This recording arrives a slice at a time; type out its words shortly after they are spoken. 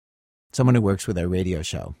someone who works with our radio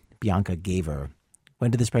show, Bianca Gaver,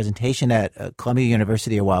 went to this presentation at Columbia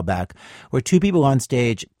University a while back where two people on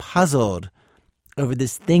stage puzzled over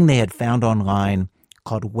this thing they had found online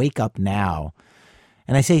called Wake Up Now.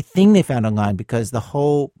 And I say thing they found online because the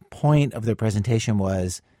whole point of their presentation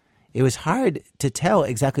was it was hard to tell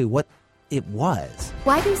exactly what it was.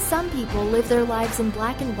 Why do some people live their lives in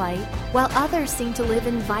black and white while others seem to live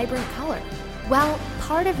in vibrant color? Well,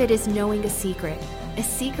 part of it is knowing a secret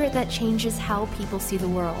that changes how people see the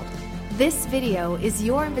world. This video is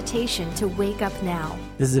your invitation to Wake Up Now.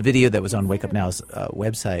 This is a video that was on Wake Up Now's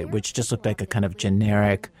website, which just looked like a kind of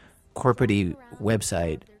generic corporate-y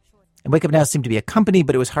website. And Wake Up Now seemed to be a company,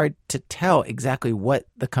 but it was hard to tell exactly what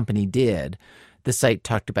the company did. The site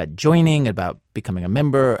talked about joining, about becoming a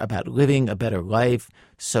member, about living a better life.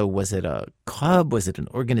 So was it a club? Was it an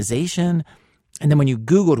organization? And then when you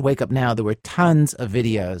Googled Wake Up Now, there were tons of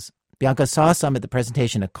videos. Bianca saw some at the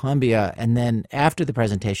presentation at Columbia, and then after the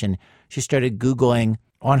presentation, she started Googling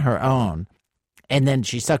on her own. And then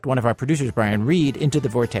she sucked one of our producers, Brian Reed, into the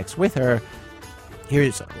vortex with her.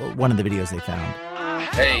 Here's one of the videos they found.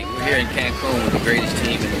 Hey, we're here in Cancun with the greatest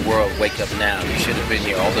team in the world, Wake Up Now. You should have been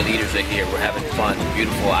here. All the leaders are here. We're having fun.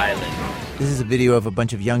 Beautiful island. This is a video of a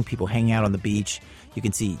bunch of young people hanging out on the beach. You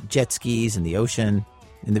can see jet skis in the ocean.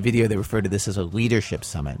 In the video, they refer to this as a leadership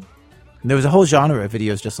summit. And there was a whole genre of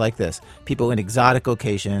videos just like this. People in exotic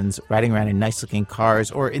locations, riding around in nice-looking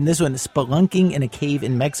cars, or in this one, spelunking in a cave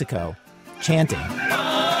in Mexico, chanting.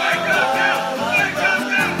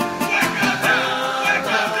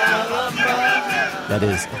 That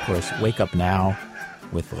is, of course, Wake Up Now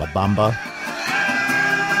with La Bamba.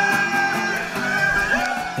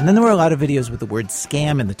 And then there were a lot of videos with the word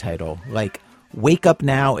scam in the title, like Wake Up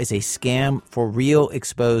Now is a scam for real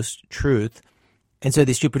exposed truth. And so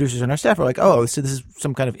these two producers on our staff are like, oh, so this is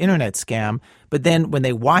some kind of internet scam. But then when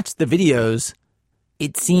they watched the videos,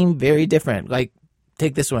 it seemed very different. Like,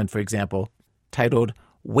 take this one, for example, titled,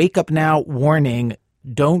 Wake Up Now Warning,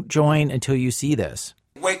 Don't Join Until You See This.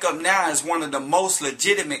 Wake Up Now is one of the most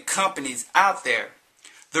legitimate companies out there.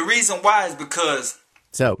 The reason why is because...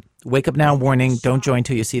 So, Wake Up Now warning, don't join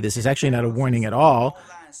till you see this is actually not a warning at all,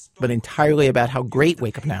 but entirely about how great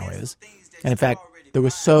Wake Up Now is. And in fact, there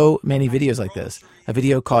were so many videos like this. A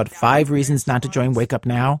video called 5 Reasons Not to Join Wake Up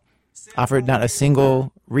Now offered not a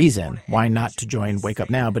single reason why not to join Wake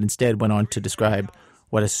Up Now, but instead went on to describe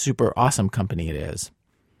what a super awesome company it is.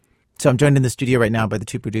 So I'm joined in the studio right now by the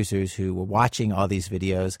two producers who were watching all these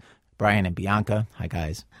videos, Brian and Bianca. Hi,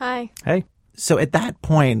 guys. Hi. Hey. So at that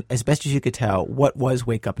point, as best as you could tell, what was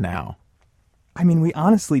Wake Up Now? I mean, we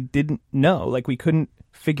honestly didn't know. Like, we couldn't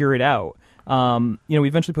figure it out. We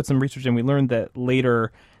eventually put some research in. We learned that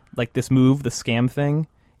later, like this move, the scam thing.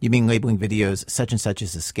 You mean labeling videos such and such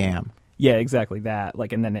as a scam? Yeah, exactly that.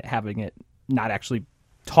 Like, and then having it not actually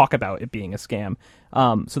talk about it being a scam.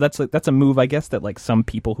 So that's a move, I guess, that like some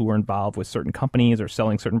people who are involved with certain companies or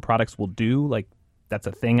selling certain products will do. Like, that's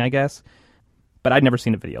a thing, I guess. But I'd never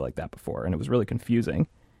seen a video like that before, and it was really confusing.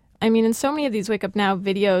 I mean, in so many of these Wake Up Now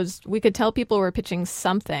videos, we could tell people were pitching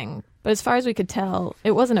something, but as far as we could tell,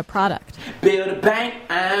 it wasn't a product. Build a bank,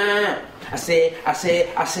 I said,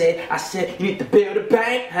 you need to build a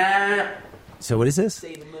bank, So what is this?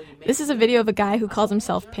 This is a video of a guy who calls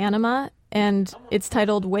himself Panama, and it's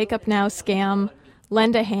titled Wake Up Now Scam,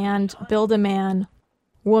 Lend a Hand, Build a Man,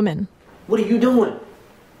 Woman. What are you doing?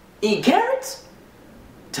 Eating carrots?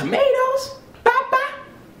 Tomatoes? Papa?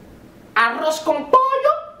 Arroz con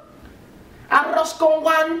pollo? Arroz con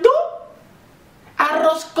guandú?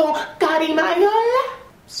 Arroz con carimayola?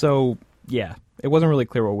 So, yeah, it wasn't really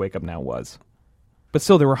clear what Wake Up Now was. But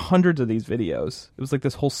still, there were hundreds of these videos. It was like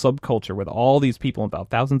this whole subculture with all these people, about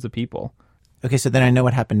thousands of people. Okay, so then I know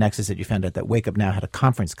what happened next is that you found out that Wake Up Now had a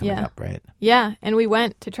conference coming up, right? Yeah, and we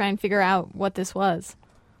went to try and figure out what this was.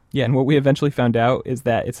 Yeah, and what we eventually found out is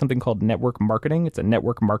that it's something called network marketing. It's a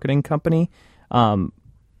network marketing company.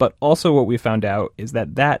 But also what we found out is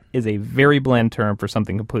that is a very bland term for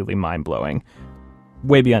something completely mind-blowing,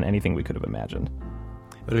 way beyond anything we could have imagined.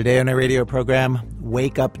 Well, today on our radio program,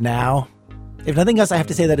 Wake Up Now. If nothing else, I have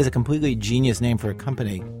to say that is a completely genius name for a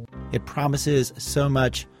company. It promises so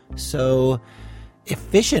much, so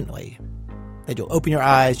efficiently, that you'll open your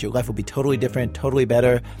eyes, your life will be totally different, totally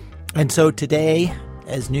better. And so today,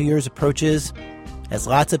 as New Year's approaches, as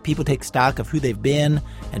lots of people take stock of who they've been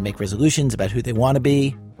and make resolutions about who they want to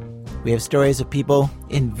be, we have stories of people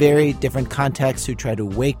in very different contexts who try to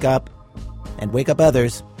wake up and wake up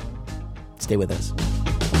others. Stay with us.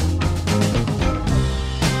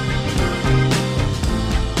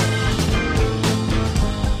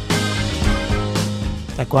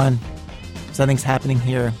 Taekwon, Something's happening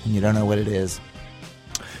here, and you don't know what it is.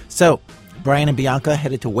 So, Brian and Bianca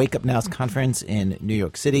headed to Wake Up Now's conference in New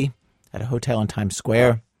York City at a hotel in Times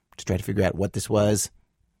Square to try to figure out what this was.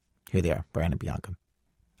 Here they are, Brian and Bianca.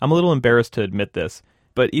 I'm a little embarrassed to admit this,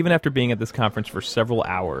 but even after being at this conference for several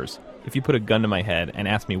hours, if you put a gun to my head and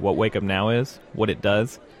asked me what Wake Up Now is, what it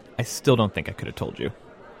does, I still don't think I could have told you.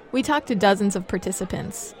 We talked to dozens of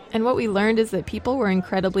participants, and what we learned is that people were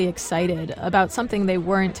incredibly excited about something they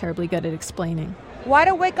weren't terribly good at explaining. Why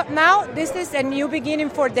to Wake Up Now? This is a new beginning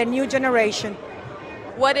for the new generation.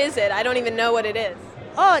 What is it? I don't even know what it is.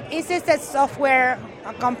 Oh, it's just a software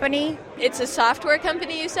company. It's a software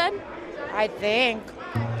company, you said? I think.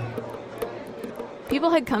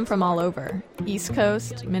 People had come from all over, East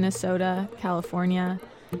Coast, Minnesota, California.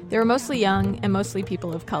 They were mostly young and mostly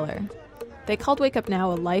people of color. They called Wake Up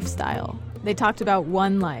Now a lifestyle. They talked about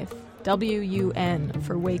one life, W-U-N,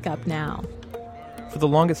 for Wake Up Now. For the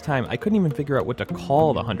longest time, I couldn't even figure out what to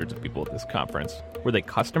call the hundreds of people at this conference. Were they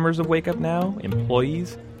customers of Wake Up Now?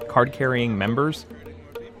 Employees? Card-carrying members?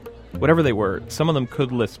 Whatever they were, some of them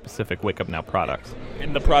could list specific Wake Up Now products.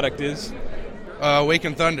 And the product is?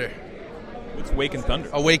 Awaken Thunder. What's Awaken Thunder?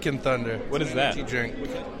 Awaken Thunder. What is that? Energy drink.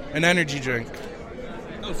 An energy drink.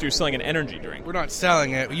 Oh, so you're selling an energy drink? We're not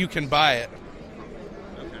selling it. You can buy it.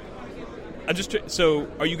 Okay. So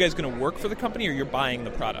are you guys going to work for the company or you're buying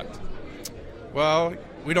the product? Well,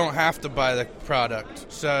 we don't have to buy the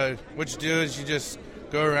product. So what you do is you just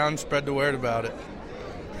go around and spread the word about it.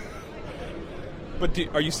 But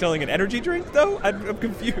are you selling an energy drink though? I'm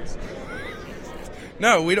confused.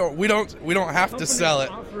 No, we don't have to sell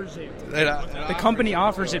it. The company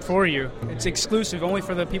offers it for you. It's exclusive only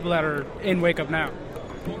for the people that are in Wake Up Now.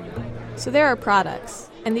 So there are products,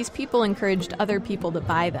 and these people encouraged other people to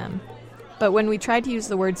buy them. But when we tried to use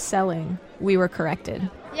the word selling, we were corrected.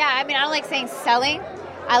 Yeah, I mean, I don't like saying selling.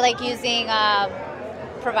 I like using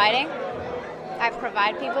providing. I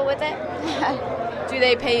provide people with it. Do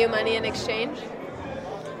they pay you money in exchange?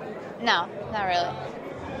 No, not really.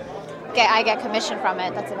 I get commission from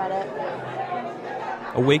it. That's about it.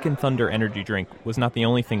 Awaken Thunder energy drink was not the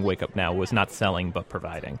only thing Wake Up Now was not selling but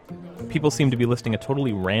providing. People seemed to be listing a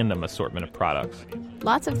totally random assortment of products.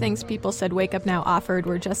 Lots of things people said Wake Up Now offered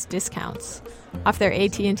were just discounts. Off their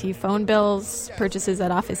AT&T phone bills, purchases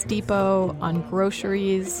at Office Depot, on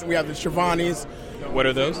groceries. We have the Shivani's. What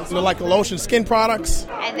are those? They're like lotion skin products.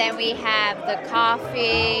 And then we have the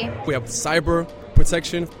coffee. We have cyber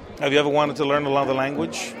protection. Have you ever wanted to learn another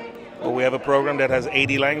language? Well, we have a program that has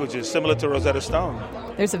 80 languages, similar to Rosetta Stone.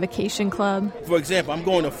 There's a vacation club. For example, I'm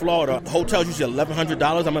going to Florida. Hotels usually $1,100.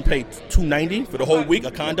 I'm going to pay $290 for the whole week,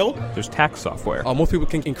 a condo. There's tax software. Most people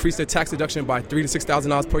can increase their tax deduction by $3,000 to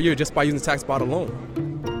 $6,000 per year just by using the tax bot alone.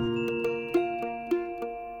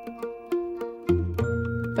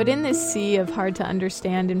 But in this sea of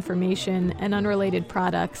hard-to-understand information and unrelated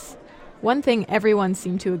products, one thing everyone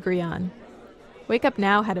seemed to agree on. Wake Up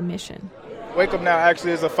Now had a mission. Wake Up Now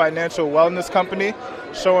actually is a financial wellness company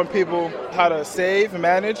showing people how to save,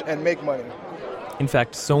 manage, and make money. In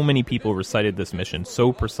fact, so many people recited this mission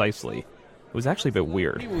so precisely, it was actually a bit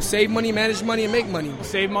weird. People save money, manage money, and make money.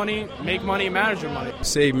 Save money, make money, and manage your money.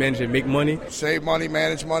 Save, manage, and make money. Save money,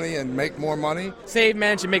 manage money, and make more money. Save,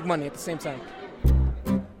 manage, and make money at the same time.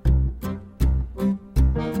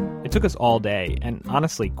 It took us all day, and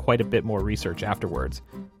honestly, quite a bit more research afterwards,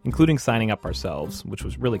 including signing up ourselves, which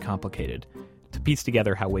was really complicated, to piece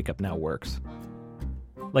together how Wake Up Now works.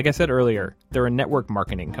 Like I said earlier, they're a network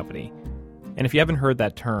marketing company. And if you haven't heard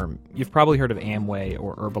that term, you've probably heard of Amway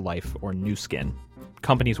or Herbalife or Nu Skin,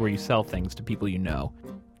 companies where you sell things to people you know.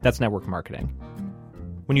 That's network marketing.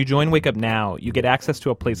 When you join Wake Up Now, you get access to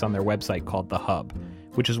a place on their website called The Hub,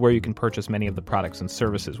 which is where you can purchase many of the products and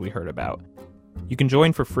services we heard about. You can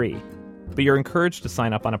join for free, but you're encouraged to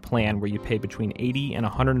sign up on a plan where you pay between $80 and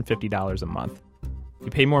 $150 a month. You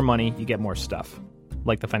pay more money, you get more stuff,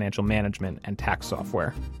 like the financial management and tax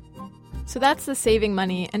software. So that's the saving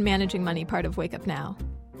money and managing money part of Wake Up Now.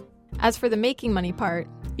 As for the making money part,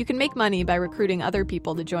 you can make money by recruiting other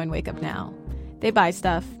people to join Wake Up Now. They buy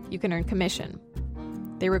stuff, you can earn commission.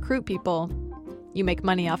 They recruit people, you make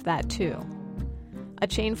money off that too. A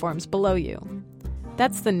chain forms below you.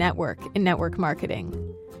 That's the network in network marketing.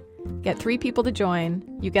 Get 3 people to join,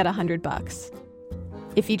 you get $100.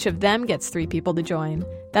 If each of them gets 3 people to join,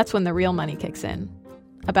 that's when the real money kicks in,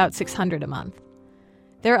 about $600 a month.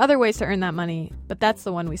 There are other ways to earn that money, but that's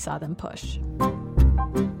the one we saw them push.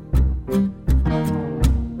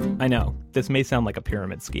 I know, this may sound like a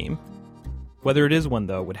pyramid scheme. Whether it is one,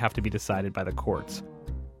 though, would have to be decided by the courts.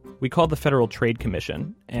 We called the Federal Trade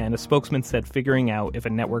Commission, and a spokesman said figuring out if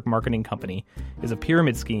a network marketing company is a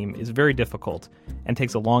pyramid scheme is very difficult and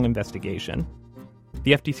takes a long investigation.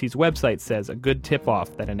 The FTC's website says a good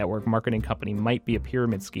tip-off that a network marketing company might be a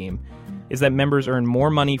pyramid scheme is that members earn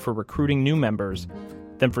more money for recruiting new members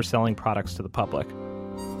than for selling products to the public.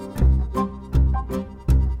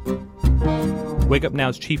 Wake Up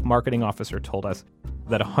Now's chief marketing officer told us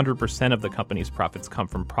that 100% of the company's profits come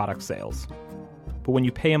from product sales. But when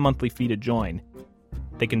you pay a monthly fee to join,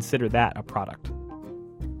 they consider that a product.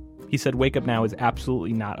 He said Wake Up Now is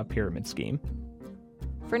absolutely not a pyramid scheme.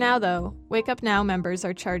 For now, though, Wake Up Now members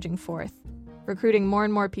are charging forth, recruiting more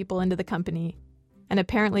and more people into the company, and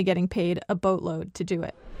apparently getting paid a boatload to do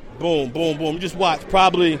it. Boom, boom, boom. Just watch.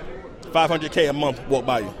 Probably $500K a month walk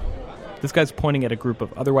by you. This guy's pointing at a group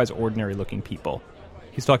of otherwise ordinary-looking people.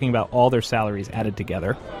 He's talking about all their salaries added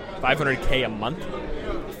together. $500K a month?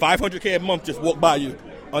 $500K a month just walk by you,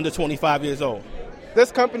 under 25 years old.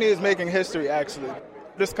 This company is making history, actually.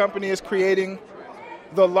 This company is creating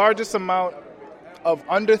the largest amount of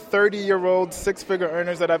under 30-year-old six-figure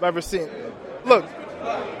earners that I've ever seen. Look,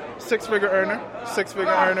 six-figure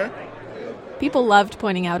earner. People loved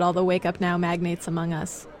pointing out all the Wake Up Now magnates among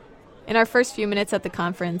us. In our first few minutes at the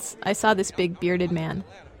conference, I saw this big bearded man.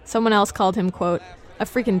 Someone else called him, quote, a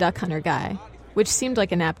freaking duck hunter guy, which seemed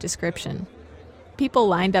like an apt description. People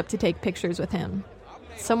lined up to take pictures with him.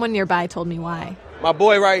 Someone nearby told me why. My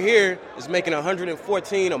boy right here is making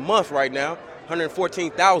 $114,000 a month right now.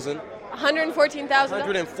 $114,000. $114,000?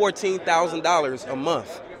 $114,000 a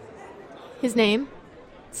month. His name?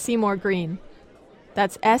 Seymour Green.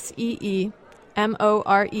 That's Seemore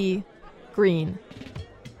Green.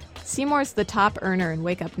 Seymour's the top earner in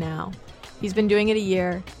Wake Up Now. He's been doing it a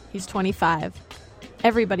year. He's 25.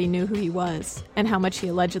 Everybody knew who he was and how much he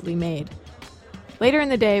allegedly made. Later in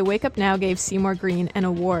the day, Wake Up Now gave Seymour Green an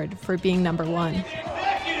award for being number one. Seymour!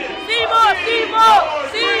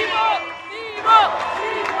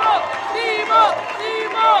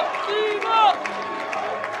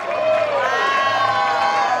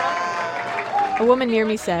 A woman near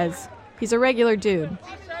me says, he's a regular dude.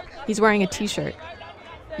 He's wearing a t-shirt.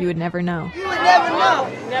 You would never know. You would never know.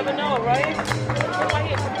 Never know, right?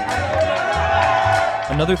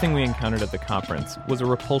 Another thing we encountered at the conference was a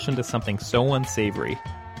repulsion to something so unsavory,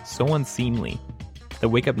 so unseemly, that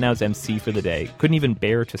Wake Up Now's MC for the day couldn't even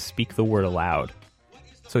bear to speak the word aloud.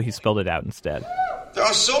 So he spelled it out instead. There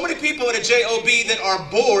are so many people at a JOB that are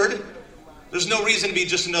bored, there's no reason to be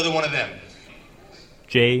just another one of them.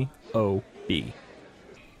 J-O-B.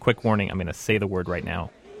 Quick warning, I'm going to say the word right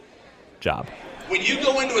now. Job. When you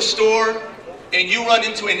go into a store and you run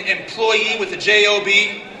into an employee with a JOB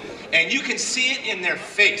and you can see it in their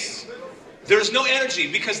face, there's no energy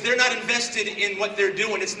because they're not invested in what they're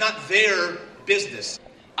doing. It's not their business.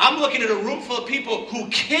 I'm looking at a room full of people who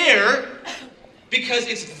care because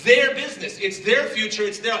it's their business. It's their future.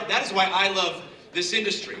 That is why I love this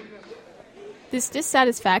industry. This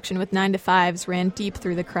dissatisfaction with 9-to-5s ran deep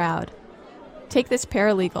through the crowd. Take this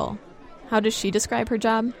paralegal. How does she describe her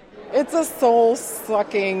job? It's a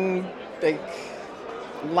soul-sucking,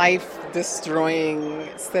 life-destroying,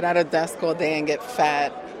 sit at a desk all day and get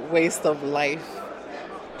fat, waste of life.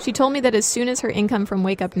 She told me that as soon as her income from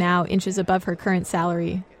Wake Up Now inches above her current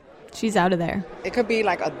salary, she's out of there. It could be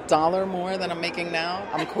like $1 more than I'm making now.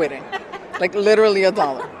 I'm quitting. Like literally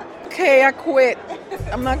 $1. Okay, I quit.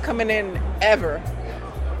 I'm not coming in ever.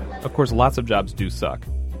 Of course, lots of jobs do suck.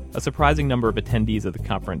 A surprising number of attendees at the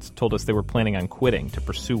conference told us they were planning on quitting to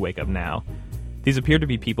pursue Wake Up Now. These appeared to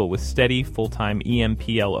be people with steady, full-time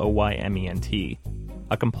EMPLOYMENT,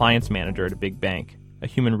 a compliance manager at a big bank, a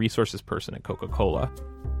human resources person at Coca-Cola.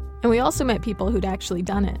 And we also met people who'd actually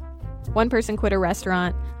done it. One person quit a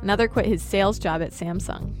restaurant, another quit his sales job at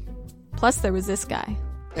Samsung. Plus, there was this guy.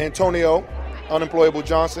 Antonio, Unemployable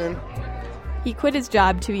Johnson. He quit his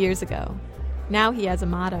job 2 years ago. Now he has a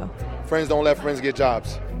motto. Friends don't let friends get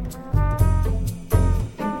jobs.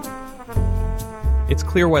 It's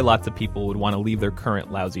clear why lots of people would want to leave their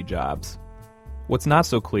current lousy jobs. What's not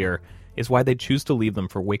so clear is why they choose to leave them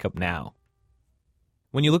for Wake Up Now.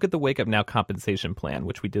 When you look at the Wake Up Now compensation plan,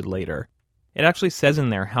 which we did later, it actually says in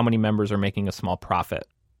there how many members are making a small profit.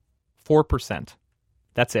 4%.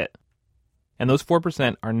 That's it. And those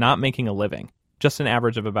 4% are not making a living, just an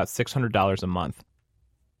average of about $600 a month.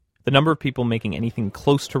 The number of people making anything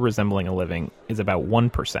close to resembling a living is about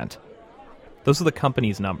 1%. Those are the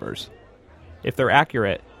company's numbers. If they're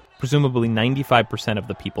accurate, presumably 95% of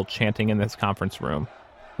the people chanting in this conference room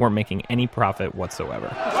weren't making any profit whatsoever.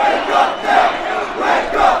 Wake up now!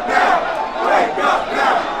 Wake up now! Wake up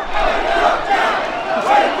now! Wake up now!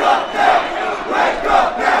 Wake up now! Wake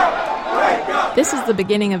up now! was the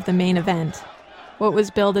beginning of the main event, what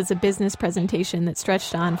was billed as a business presentation that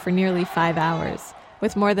stretched on for nearly 5 hours,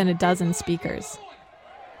 with more than a dozen speakers.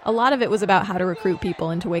 A lot of it was about how to recruit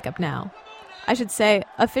people into Wake Up Now. I should say,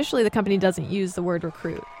 officially the company doesn't use the word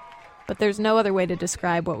recruit, but there's no other way to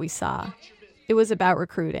describe what we saw. It was about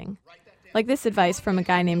recruiting. Like this advice from a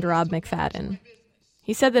guy named Rob McFadden.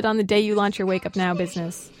 He said that on the day you launch your Wake Up Now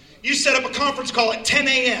business, you set up a conference call at 10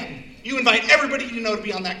 a.m. You invite everybody you know to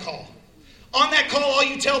be on that call. On that call, all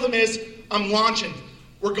you tell them is, I'm launching.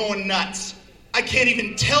 We're going nuts. I can't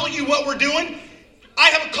even tell you what we're doing. I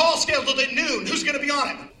have a call scheduled at noon. Who's going to be on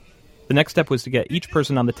it? The next step was to get each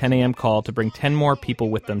person on the 10 a.m. call to bring 10 more people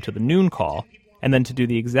with them to the noon call, and then to do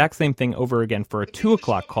the exact same thing over again for a 2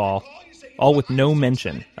 o'clock call, all with no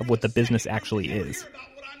mention of what the business actually is.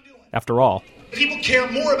 After all, people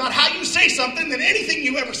care more about how you say something than anything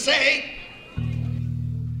you ever say.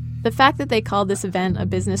 The fact that they called this event a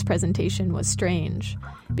business presentation was strange,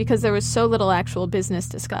 because there was so little actual business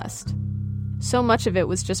discussed. So much of it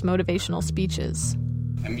was just motivational speeches.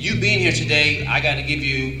 And you being here today, I got to give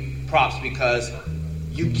you props because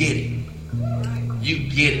you get it. You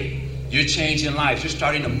get it. You're changing lives. You're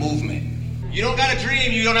starting a movement. You don't got a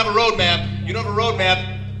dream, you don't have a roadmap. You don't have a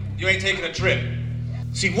roadmap, you ain't taking a trip.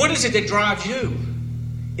 See, what is it that drives you?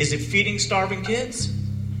 Is it feeding starving kids?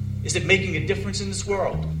 Is it making a difference in this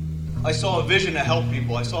world? I saw a vision to help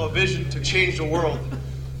people. I saw a vision to change the world.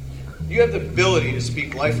 You have the ability to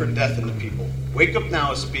speak life or death into people. Wake Up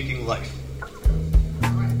Now is speaking life.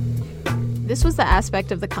 This was the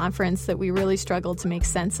aspect of the conference that we really struggled to make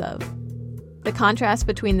sense of. The contrast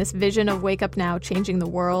between this vision of Wake Up Now changing the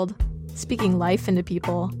world, speaking life into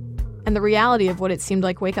people, and the reality of what it seemed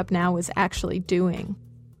like Wake Up Now was actually doing,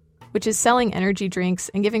 which is selling energy drinks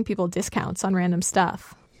and giving people discounts on random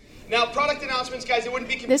stuff. Now, product announcements, guys, it wouldn't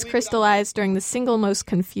be complete. This crystallized during the single most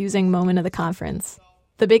confusing moment of the conference,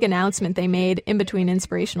 the big announcement they made in between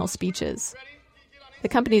inspirational speeches. The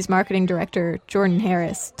company's marketing director, Jordan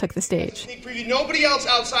Harris, took the stage. Nobody else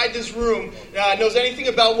outside this room knows anything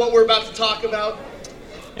about what we're about to talk about.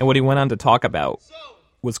 And what he went on to talk about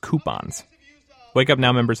was coupons. Wake Up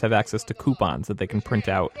Now members have access to coupons that they can print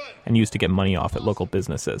out and use to get money off at local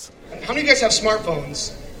businesses. How many of you guys have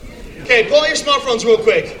smartphones? Okay, pull out your smartphones real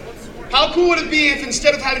quick. How cool would it be if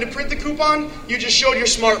instead of having to print the coupon, you just showed your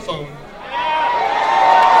smartphone?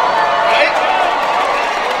 Right?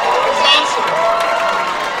 It's awesome.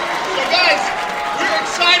 So guys, we're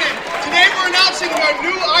excited. Today we're announcing our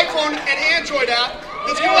new iPhone and Android app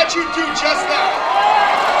that's going to let you do just that.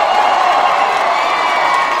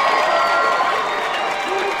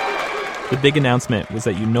 The big announcement was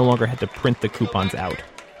that you no longer had to print the coupons out.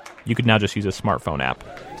 You could now just use a smartphone app.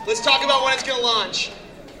 Let's talk about when it's going to launch.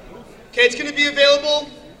 Okay, it's going to be available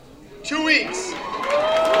 2 weeks.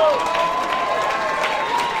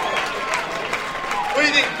 What do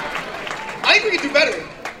you think? I think we can do better.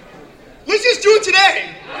 Let's just do it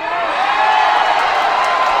today.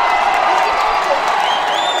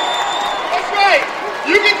 That's right.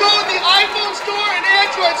 You can go in the iPhone store and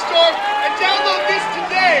Android store and download this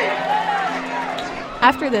today.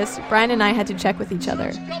 After this, Brian and I had to check with each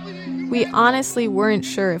other. We honestly weren't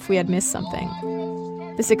sure if we had missed something.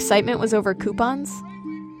 This excitement was over coupons?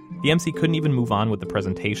 The MC couldn't even move on with the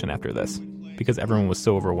presentation after this because everyone was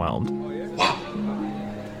so overwhelmed. Wow.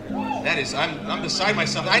 That is, I'm beside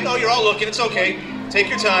myself. I know you're all looking. It's okay. Take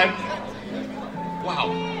your time. Wow.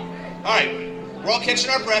 All right. We're all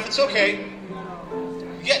catching our breath. It's okay.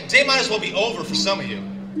 Yeah, day might as well be over for some of you.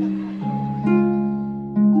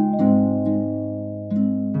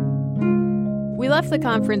 We left the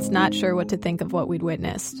conference not sure what to think of what we'd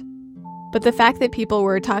witnessed. But the fact that people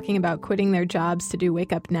were talking about quitting their jobs to do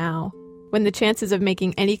Wake Up Now, when the chances of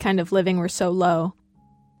making any kind of living were so low,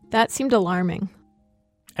 that seemed alarming.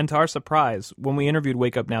 And to our surprise, when we interviewed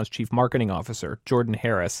Wake Up Now's chief marketing officer, Jordan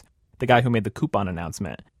Harris, the guy who made the coupon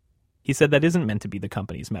announcement, he said that isn't meant to be the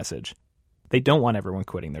company's message. They don't want everyone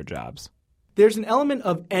quitting their jobs. There's an element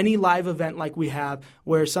of any live event like we have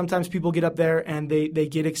where sometimes people get up there and they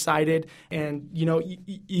get excited and, you know,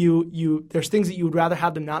 you there's things that you would rather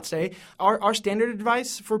have them not say. Our standard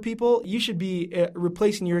advice for people, you should be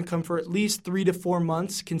replacing your income for at least 3 to 4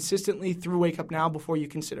 months consistently through Wake Up Now before you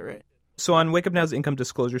consider it. So on Wake Up Now's income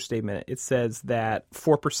disclosure statement, it says that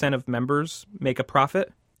 4% of members make a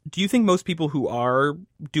profit. Do you think most people who are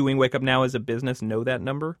doing Wake Up Now as a business know that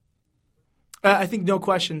number? I think no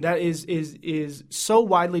question that is so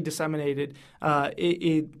widely disseminated.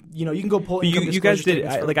 You can go pull. You guys did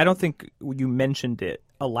I don't think you mentioned it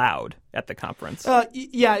aloud at the conference.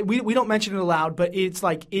 Yeah, we don't mention it aloud, but it's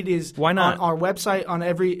like it is. Why not? On our website on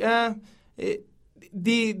every.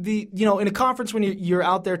 in a conference when you're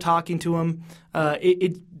out there talking to them,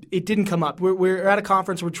 it didn't come up. We're at a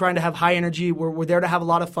conference. We're trying to have high energy. We're there to have a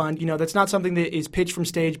lot of fun. That's not something that is pitched from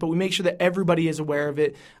stage, but we make sure that everybody is aware of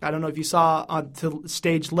it. I don't know if you saw on to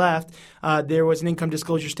stage left, there was an income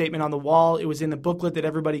disclosure statement on the wall. It was in the booklet that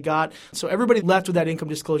everybody got. So everybody left with that income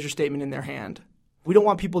disclosure statement in their hand. We don't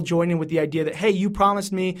want people joining with the idea that, hey, you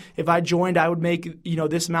promised me if I joined I would make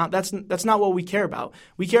this amount. That's not what we care about.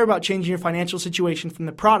 We care about changing your financial situation from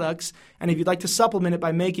the products, and if you'd like to supplement it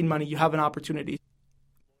by making money, you have an opportunity.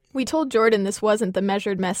 We told Jordan this wasn't the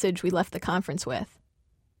measured message we left the conference with.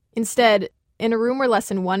 Instead, in a room where less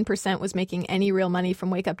than 1% was making any real money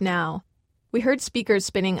from Wake Up Now, we heard speakers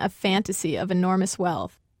spinning a fantasy of enormous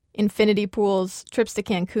wealth. Infinity pools, trips to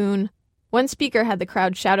Cancun. One speaker had the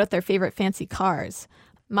crowd shout out their favorite fancy cars,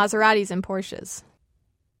 Maseratis and Porsches.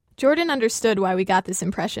 Jordan understood why we got this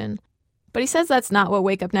impression, but he says that's not what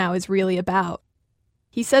Wake Up Now is really about.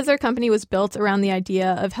 He says their company was built around the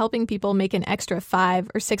idea of helping people make an extra $500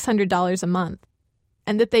 or $600 a month,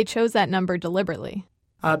 and that they chose that number deliberately.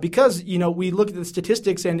 Because, we look at the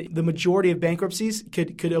statistics and the majority of bankruptcies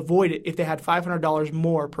could avoid it if they had $500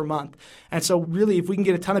 more per month. And so really, if we can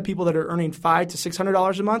get a ton of people that are earning $500 to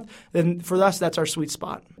 $600 a month, then for us, that's our sweet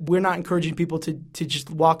spot. We're not encouraging people to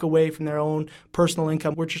just walk away from their own personal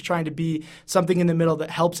income. We're just trying to be something in the middle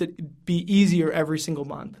that helps it be easier every single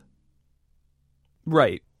month.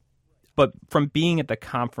 Right. But from being at the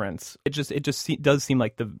conference, it just does seem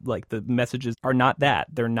like the messages are not that.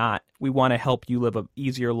 They're not, we want to help you live an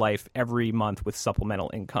easier life every month with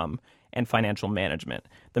supplemental income and financial management.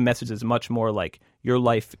 The message is much more like your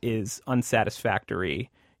life is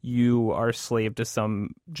unsatisfactory. You are a slave to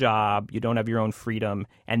some job. You don't have your own freedom.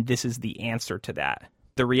 And this is the answer to that.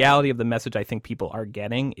 The reality of the message I think people are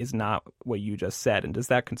getting is not what you just said. And does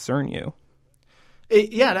that concern you?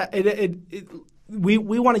 We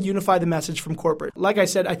want to unify the message from corporate. Like I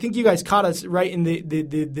said, I think you guys caught us right in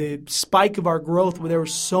the spike of our growth where there were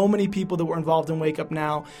so many people that were involved in Wake Up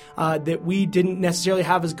Now that we didn't necessarily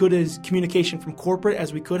have as good as communication from corporate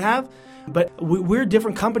as we could have. But we're a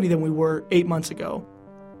different company than we were 8 months ago.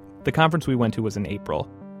 The conference we went to was in April.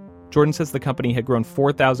 Jordan says the company had grown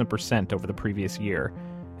 4,000% over the previous year,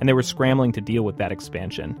 and they were scrambling to deal with that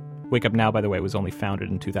expansion. Wake Up Now, by the way, was only founded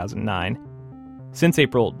in 2009. Since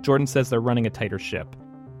April, Jordan says they're running a tighter ship.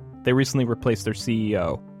 They recently replaced their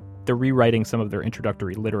CEO. They're rewriting some of their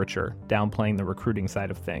introductory literature, downplaying the recruiting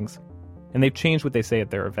side of things. And they've changed what they say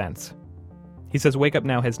at their events. He says Wake Up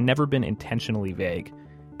Now has never been intentionally vague,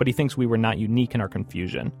 but he thinks we were not unique in our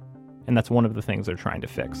confusion. And that's one of the things they're trying to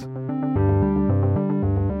fix.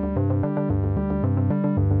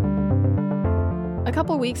 A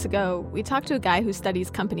couple weeks ago, we talked to a guy who studies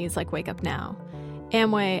companies like Wake Up Now,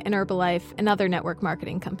 Amway and Herbalife and other network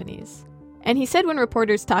marketing companies. And he said when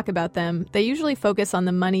reporters talk about them, they usually focus on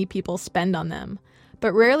the money people spend on them,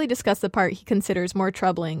 but rarely discuss the part he considers more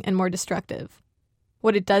troubling and more destructive,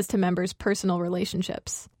 what it does to members' personal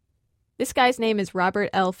relationships. This guy's name is Robert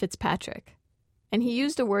L. Fitzpatrick, and he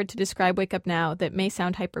used a word to describe Wake Up Now that may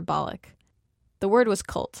sound hyperbolic. The word was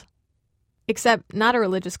cult. Except not a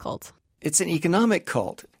religious cult. It's an economic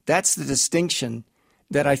cult. That's the distinction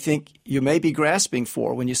that I think you may be grasping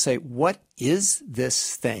for when you say, what is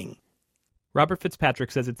this thing? Robert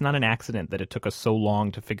Fitzpatrick says it's not an accident that it took us so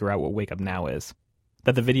long to figure out what Wake Up Now is,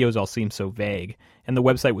 that the videos all seem so vague, and the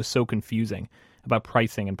website was so confusing about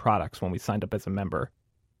pricing and products when we signed up as a member.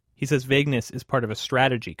 He says vagueness is part of a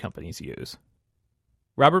strategy companies use.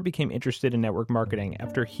 Robert became interested in network marketing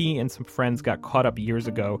after he and some friends got caught up years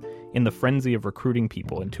ago in the frenzy of recruiting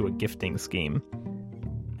people into a gifting scheme.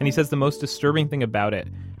 And he says the most disturbing thing about it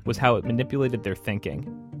was how it manipulated their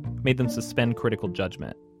thinking, made them suspend critical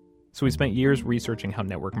judgment. So he spent years researching how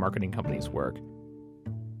network marketing companies work.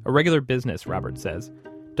 A regular business, Robert says,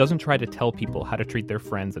 doesn't try to tell people how to treat their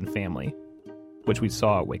friends and family, which we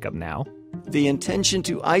saw at Wake Up Now. The intention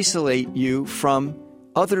to isolate you from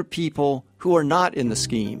other people who are not in the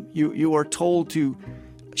scheme. You are told to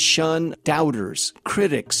shun doubters,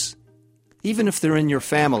 critics, even if they're in your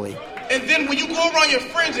family. And then when you go around your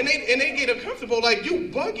friends and they get uncomfortable, like you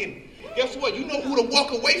bugging, guess what? You know who to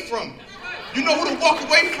walk away from. You know who to walk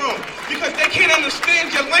away from because they can't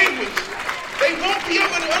understand your language. They won't be able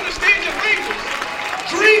to understand your language.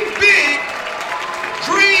 Dream big.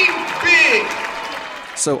 Dream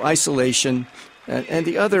big. So isolation. And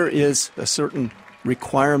the other is a certain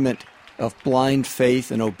requirement of blind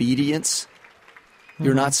faith and obedience.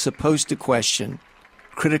 You're not supposed to question.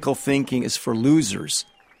 Critical thinking is for losers.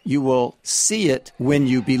 You will see it when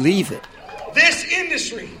you believe it. This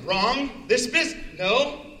industry, wrong. This business,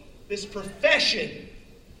 no. This profession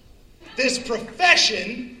This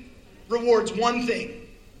profession rewards one thing.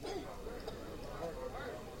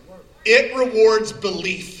 It rewards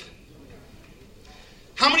belief.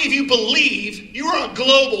 How many of you believe you are a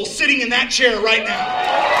global sitting in that chair right now?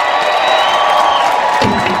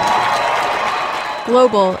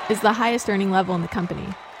 Global is the highest earning level in the company,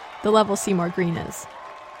 the level Seymour Green is.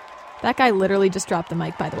 That guy literally just dropped the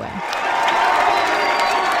mic, by the way.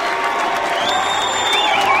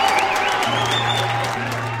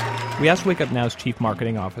 We asked Wake Up Now's chief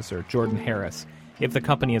marketing officer, Jordan Harris, if the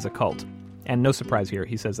company is a cult. And no surprise here,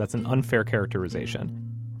 he says that's an unfair characterization.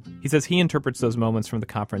 He says he interprets those moments from the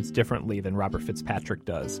conference differently than Robert Fitzpatrick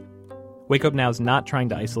does. Wake Up Now is not trying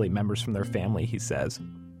to isolate members from their family, he says.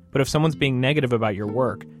 But if someone's being negative about your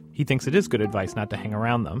work, he thinks it is good advice not to hang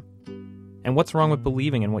around them. And what's wrong with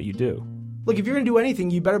believing in what you do? Look, if you're going to do anything,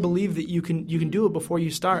 you better believe that you can do it before you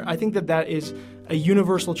start. I think that is a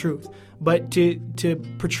universal truth. But to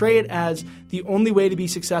portray it as the only way to be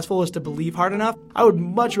successful is to believe hard enough, I would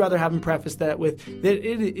much rather have him preface that with that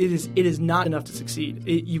it is not enough to succeed.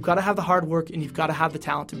 You've got to have the hard work and you've got to have the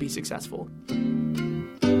talent to be successful.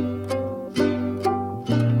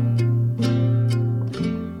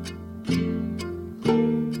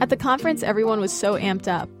 At the conference, everyone was so amped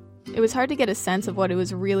up. It was hard to get a sense of what it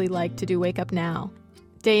was really like to do Wake Up Now,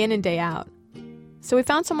 day in and day out. So we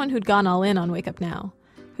found someone who'd gone all in on Wake Up Now,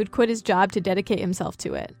 who'd quit his job to dedicate himself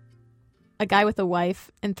to it. A guy with a wife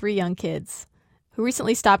and 3 young kids, who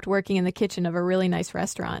recently stopped working in the kitchen of a really nice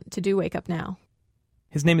restaurant to do Wake Up Now.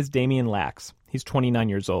 His name is Damian Lax. He's 29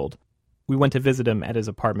 years old. We went to visit him at his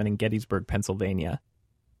apartment in Gettysburg, Pennsylvania.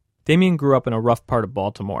 Damian grew up in a rough part of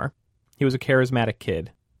Baltimore. He was a charismatic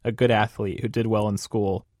kid, a good athlete who did well in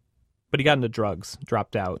school. But he got into drugs,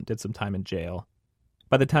 dropped out, and did some time in jail.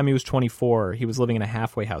 By the time he was 24, he was living in a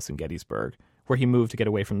halfway house in Gettysburg, where he moved to get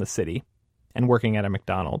away from the city, and working at a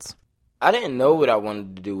McDonald's. I didn't know what I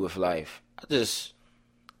wanted to do with life. I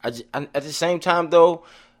at the same time, though,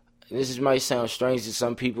 might sound strange to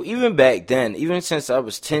some people. Even back then, even since I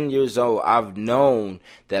was 10 years old, I've known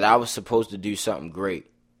that I was supposed to do something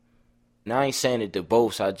great. And I ain't saying it to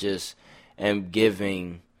boast. I just am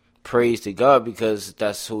giving praise to God because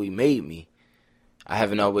that's who he made me. I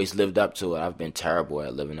haven't always lived up to it. I've been terrible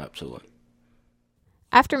at living up to it.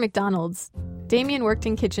 After McDonald's, Damian worked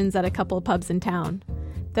in kitchens at a couple of pubs in town,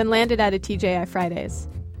 then landed at a TGI Fridays.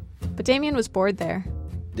 But Damian was bored there.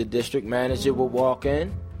 The district manager would walk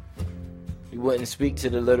in. He wouldn't speak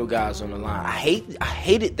to the little guys on the line. I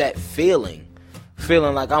hated that feeling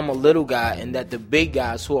like I'm a little guy and that the big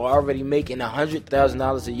guys who are already making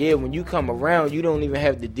 $100,000 a year, when you come around, you don't even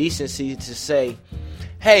have the decency to say,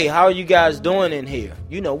 hey, how are you guys doing in here?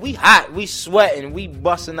 You know, we hot, we sweating, we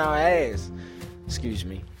busting our ass. Excuse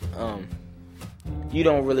me. You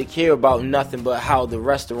don't really care about nothing but how the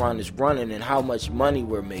restaurant is running and how much money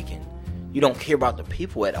we're making. You don't care about the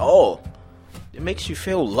people at all. It makes you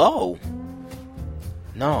feel low.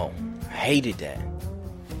 No, I hated that.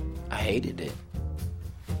 I hated it.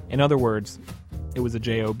 In other words, it was a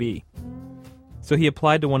job. So he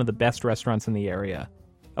applied to one of the best restaurants in the area,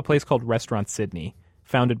 a place called Restaurant Sydney,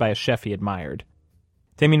 founded by a chef he admired.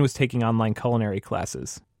 Damian was taking online culinary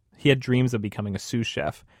classes. He had dreams of becoming a sous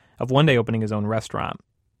chef, of one day opening his own restaurant.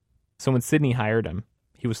 So when Sydney hired him,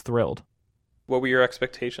 he was thrilled. What were your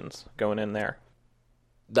expectations going in there?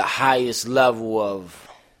 The highest level of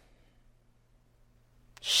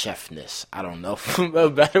chefness. I don't know a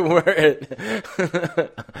better word.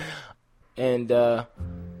 And it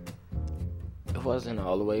wasn't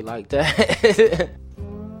all the way like that.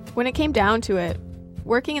 When it came down to it,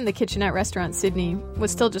 working in the kitchen at Restaurant Sydney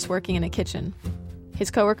was still just working in a kitchen.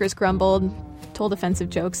 His coworkers grumbled, told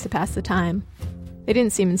offensive jokes to pass the time. They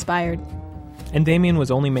didn't seem inspired. And Damian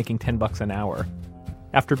was only making $10 an hour.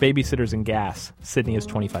 After babysitters and gas, Sydney is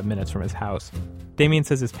 25 minutes from his house. Damian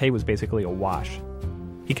says his pay was basically a wash.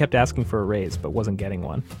 He kept asking for a raise, but wasn't getting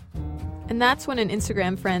one. And that's when an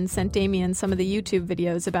Instagram friend sent Damian some of the YouTube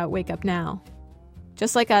videos about Wake Up Now.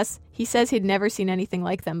 Just like us, he says he'd never seen anything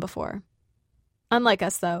like them before. Unlike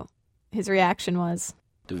us, though, his reaction was,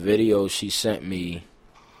 the videos she sent me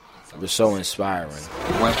were so inspiring.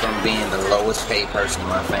 Went from being the lowest paid person in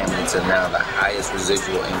my family to now the highest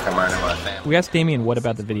residual income earner in my family. We asked Damian what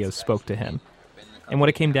about the videos spoke to him. And what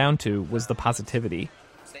it came down to was the positivity.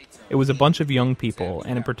 It was a bunch of young people,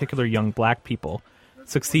 and in particular young black people,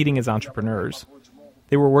 succeeding as entrepreneurs.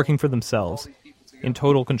 They were working for themselves, in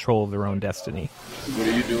total control of their own destiny. What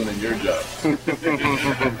are you doing in your job?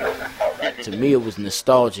 To me, it was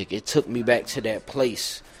nostalgic. It took me back to that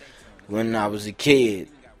place when I was a kid.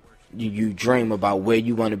 You dream about where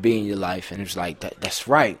you want to be in your life, and it's like, that's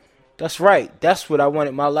right. That's right. That's what I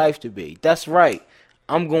wanted my life to be. That's right.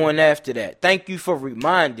 I'm going after that. Thank you for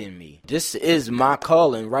reminding me. This is my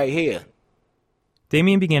calling right here.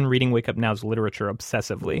 Damien began reading Wake Up Now's literature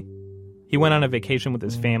obsessively. He went on a vacation with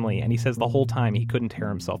his family, and he says the whole time he couldn't tear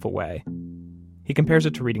himself away. He compares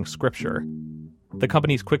it to reading scripture. The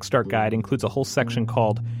company's Quick Start Guide includes a whole section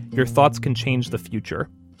called Your Thoughts Can Change the Future.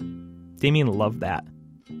 Damien loved that.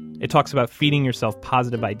 It talks about feeding yourself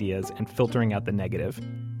positive ideas and filtering out the negative,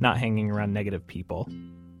 not hanging around negative people.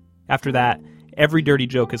 After that, every dirty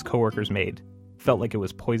joke his coworkers made felt like it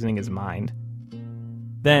was poisoning his mind.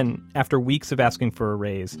 Then, after weeks of asking for a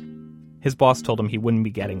raise, his boss told him he wouldn't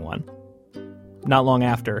be getting one. Not long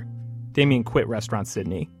after, Damien quit Restaurant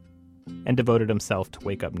Sydney and devoted himself to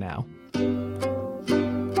Wake Up Now.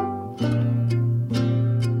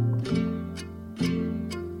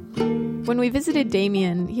 When we visited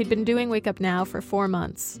Damien, he'd been doing Wake Up Now for 4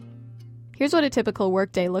 months. Here's what a typical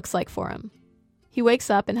workday looks like for him. He wakes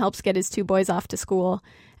up and helps get his 2 boys off to school,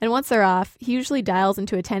 and once they're off, he usually dials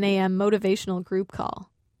into a 10 a.m. motivational group call.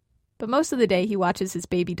 But most of the day, he watches his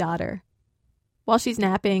baby daughter. While she's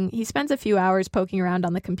napping, he spends a few hours poking around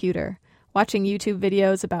on the computer, watching YouTube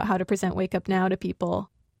videos about how to present Wake Up Now to people,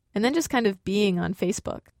 and then just kind of being on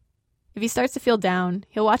Facebook. If he starts to feel down,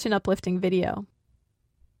 he'll watch an uplifting video.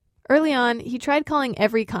 Early on, he tried calling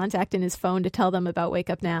every contact in his phone to tell them about Wake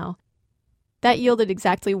Up Now. That yielded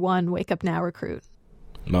exactly 1 Wake Up Now recruit.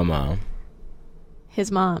 My mom.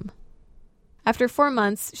 His mom. After 4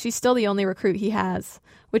 months, she's still the only recruit he has,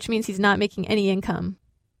 which means he's not making any income.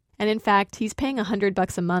 And in fact, he's paying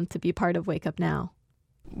 $100 a month to be part of Wake Up Now.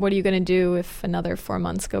 What are you going to do if another 4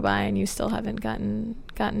 months go by and you still haven't gotten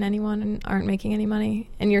anyone and aren't making any money,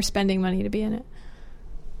 and you're spending money to be in it?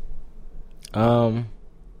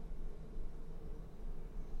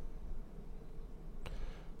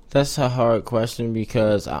 That's a hard question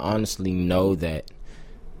because I honestly know that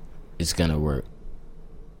it's going to work.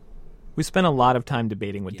 We spent a lot of time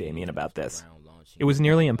debating with Damien about this. It was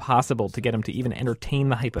nearly impossible to get him to even entertain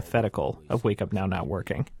the hypothetical of Wake Up Now not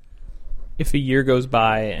working. If a year goes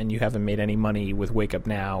by and you haven't made any money with Wake Up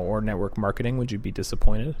Now or network marketing, would you be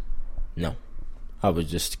disappointed? No. I would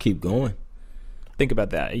just keep going. Think about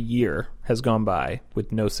that. A year has gone by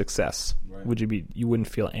with no success. Right. You wouldn't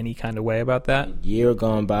feel any kind of way about that? A year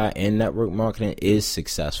gone by and network marketing is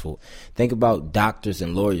successful. Think about doctors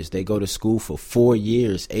and lawyers. They go to school for 4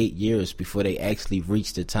 years, 8 years before they actually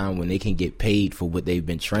reach the time when they can get paid for what they've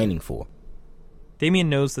been training for. Damien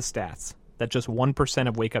knows the stats, that just 1%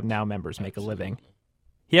 of Wake Up Now members make a living.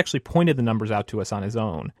 He actually pointed the numbers out to us on his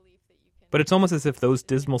own. But it's almost as if those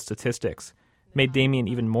dismal statistics made Damien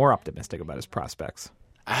even more optimistic about his prospects.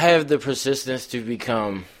 I have the persistence to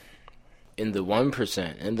become in the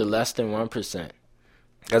 1%, in the less than 1%.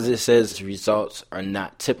 As it says, the results are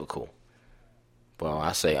not typical. Well,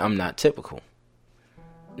 I say I'm not typical.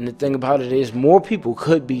 And the thing about it is, more people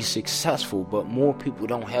could be successful, but more people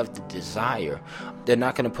don't have the desire. They're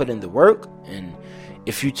not going to put in the work, and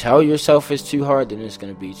if you tell yourself it's too hard, then it's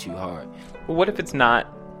going to be too hard. Well, what if it's not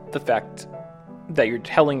the fact that you're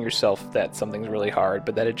telling yourself that something's really hard,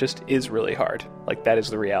 but that it just is really hard? Like, that is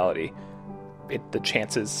the reality. The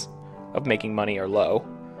chances of making money are low.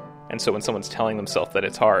 And so when someone's telling themselves that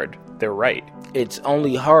it's hard, they're right. It's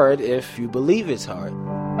only hard if you believe it's hard.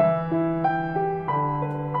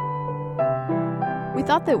 We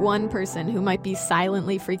thought that one person who might be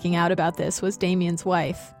silently freaking out about this was Damien's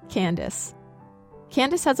wife, Candace.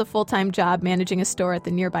 Candace has a full-time job managing a store at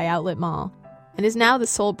the nearby outlet mall, and is now the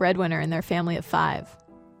sole breadwinner in their family of 5.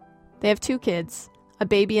 They have 2 kids, a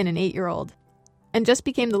baby and an 8-year-old, and just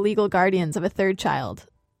became the legal guardians of a 3rd child,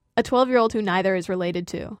 a 12-year-old who neither is related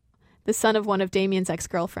to, the son of one of Damien's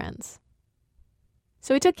ex-girlfriends.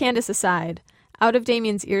 So we took Candace aside, out of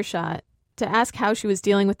Damien's earshot, to ask how she was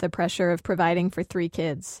dealing with the pressure of providing for 3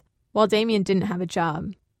 kids, while Damien didn't have a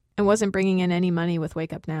job and wasn't bringing in any money with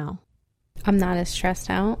Wake Up Now. I'm not as stressed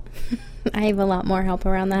out. I have a lot more help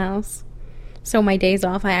around the house. So my days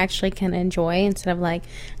off, I actually can enjoy instead of like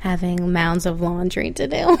having mounds of laundry to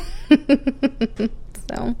do.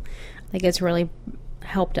 So, like, it's really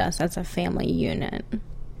helped us as a family unit.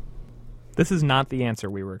 This is not the answer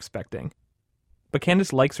we were expecting. But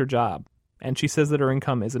Candace likes her job, and she says that her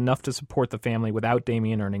income is enough to support the family without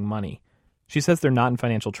Damien earning money. She says they're not in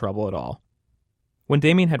financial trouble at all. When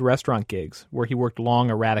Damien had restaurant gigs, where he worked long,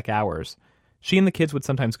 erratic hours, she and the kids would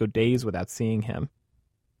sometimes go days without seeing him.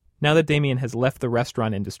 Now that Damien has left the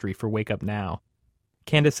restaurant industry for Wake Up Now,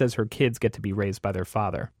 Candace says her kids get to be raised by their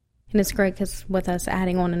father. And it's great because with us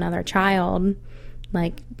adding on another child,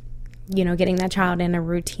 like, you know, getting that child in a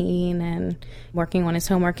routine and working on his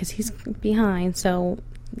homework because he's behind. So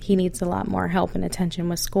he needs a lot more help and attention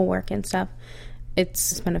with schoolwork and stuff.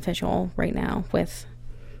 It's beneficial right now with,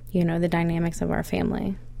 the dynamics of our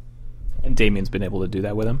family. And Damien's been able to do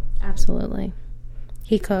that with him? Absolutely.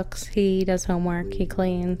 He cooks, he does homework, he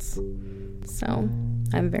cleans. So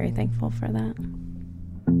I'm very thankful for that.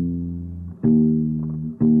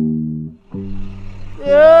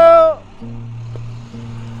 Yeah.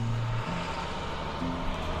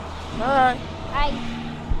 Hi.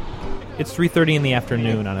 It's 3:30 in the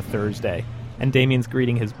afternoon on a Thursday, and Damien's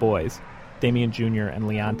greeting his boys, Damien Jr. and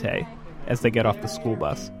Leonte, as they get off the school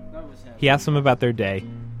bus. He asks them about their day,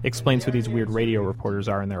 explains who these weird radio reporters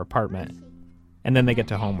are in their apartment, and then they get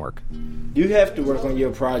to homework. You have to work on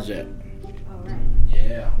your project.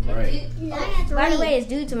 Yeah, right. By the way, it's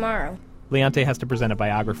due tomorrow. Leonte has to present a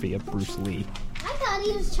biography of Bruce Lee. I thought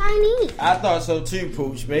he was Chinese. I thought so too,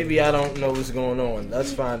 Pooch. Maybe I don't know what's going on.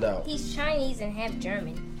 Let's find out. He's Chinese and half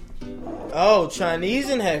German. Oh, Chinese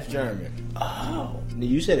and half German. Oh,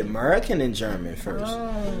 you said American and German first.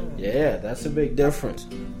 Oh. Yeah, that's a big difference.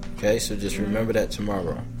 Okay, so just remember that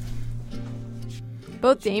tomorrow.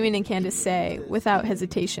 Both Damien and Candace say, without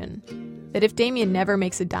hesitation, that if Damien never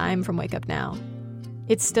makes a dime from Wake Up Now,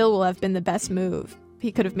 it still will have been the best move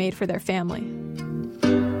he could have made for their family.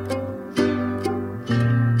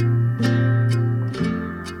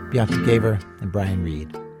 Bianca Gaver and Brian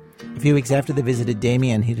Reed. A few weeks after they visited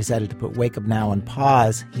Damien, he decided to put Wake Up Now on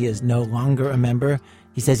pause. He is no longer a member.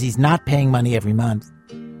 He says he's not paying money every month.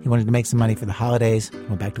 He wanted to make some money for the holidays,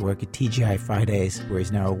 went back to work at TGI Fridays, where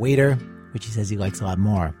he's now a waiter, which he says he likes a lot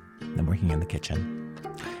more than working in the kitchen.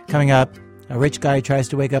 Coming up, a rich guy tries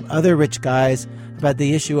to wake up other rich guys about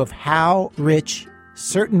the issue of how rich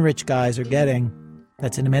certain rich guys are getting.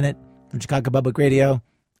 That's in a minute from Chicago Public Radio,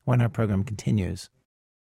 when our program continues.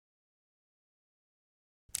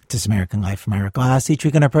 This is American Life from Ira Glass. Each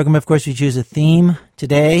week on our program, of course, we choose a theme.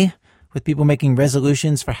 Today, with people making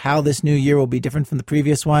resolutions for how this new year will be different from the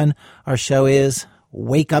previous one, our show is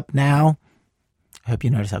Wake Up Now. I hope you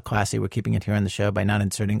notice how classy we're keeping it here on the show by not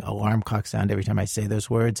inserting alarm clock sound every time I say those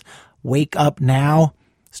words. Wake Up Now.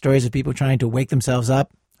 Stories of people trying to wake themselves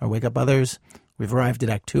up or wake up others. We've arrived at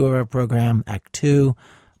Act 2 of our program. Act 2,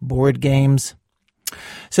 board games.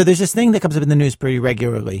 So there's this thing that comes up in the news pretty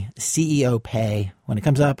regularly, CEO pay. When it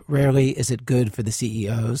comes up, rarely is it good for the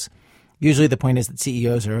CEOs. Usually the point is that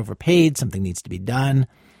CEOs are overpaid, something needs to be done.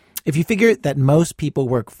 If you figure that most people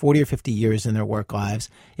work 40 or 50 years in their work lives,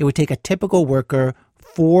 it would take a typical worker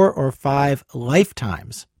 4 or 5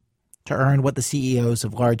 lifetimes to earn what the CEOs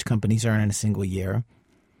of large companies earn in a single year.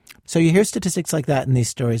 So you hear statistics like that in these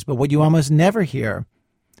stories, but what you almost never hear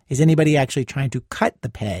is anybody actually trying to cut the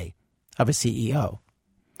pay of a CEO.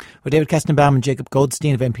 Well, David Kestenbaum and Jacob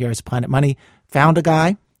Goldstein of NPR's Planet Money found a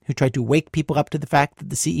guy who tried to wake people up to the fact that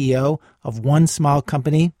the CEO of one small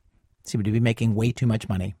company seemed to be making way too much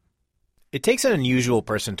money. It takes an unusual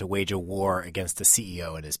person to wage a war against the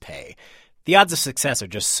CEO and his pay. The odds of success are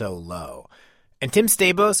just so low. And Tim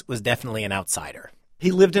Stabos was definitely an outsider.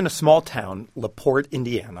 He lived in a small town, LaPorte,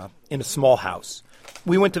 Indiana, in a small house.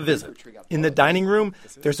 We went to visit. In the dining room,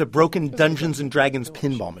 there's a broken Dungeons & Dragons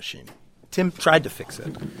pinball machine. Tim tried to fix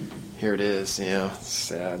it. Here it is, yeah, it's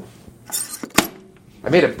sad. I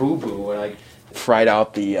made a boo-boo when I fried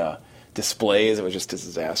out the displays. It was just a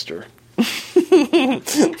disaster.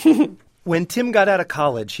 When Tim got out of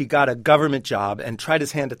college, he got a government job and tried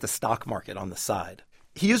his hand at the stock market on the side.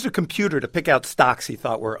 He used a computer to pick out stocks he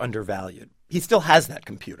thought were undervalued. He still has that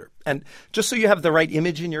computer. And just so you have the right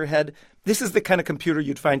image in your head, this is the kind of computer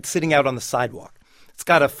you'd find sitting out on the sidewalk. It's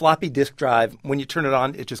got a floppy disk drive. When you turn it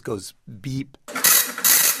on, it just goes beep.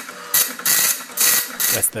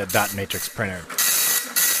 That's the dot matrix printer.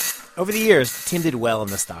 Over the years, Tim did well in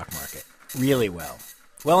the stock market. Really well.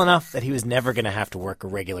 Well enough that he was never going to have to work a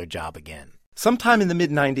regular job again. Sometime in the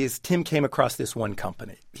mid-'90s, Tim came across this one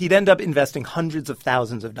company. He'd end up investing hundreds of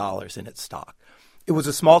thousands of dollars in its stock. It was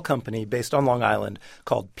a small company based on Long Island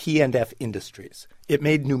called P&F Industries. It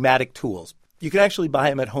made pneumatic tools. You could actually buy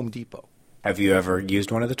them at Home Depot. Have you ever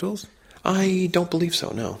used one of the tools? I don't believe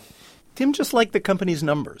so, no. Tim just liked the company's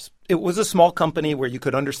numbers. It was a small company where you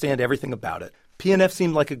could understand everything about it. P&F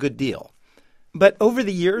seemed like a good deal. But over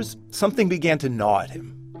the years, something began to gnaw at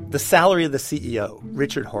him. The salary of the CEO,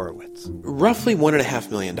 Richard Horowitz. Roughly $1.5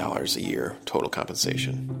 million a year total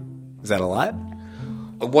compensation. Is that a lot?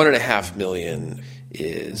 $1.5 million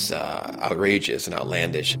is outrageous and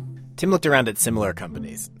outlandish. Tim looked around at similar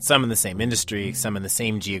companies, some in the same industry, some in the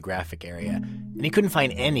same geographic area, and he couldn't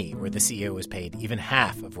find any where the CEO was paid even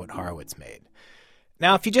half of what Horowitz made.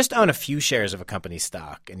 Now, if you just own a few shares of a company's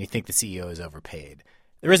stock and you think the CEO is overpaid,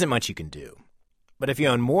 there isn't much you can do. But if you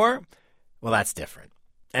own more, well, that's different.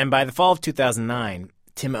 And by the fall of 2009,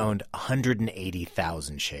 Tim owned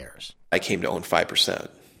 180,000 shares. I came to own 5%.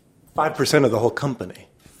 5% of the whole company.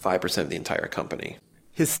 5% of the entire company.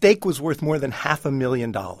 His stake was worth more than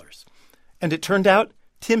 $500,000. And it turned out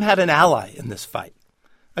Tim had an ally in this fight.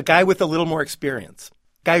 A guy with a little more experience.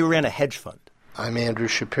 A guy who ran a hedge fund. I'm Andrew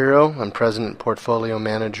Shapiro. I'm President and Portfolio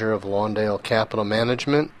Manager of Lawndale Capital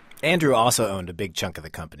Management. Andrew also owned a big chunk of the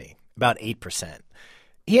company, about 8%.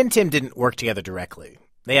 He and Tim didn't work together directly.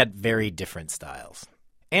 They had very different styles.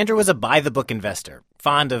 Andrew was a by-the-book investor,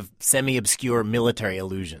 fond of semi-obscure military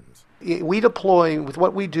illusions. We deploy, with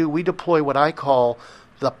what we do, we deploy what I call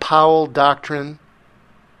the Powell Doctrine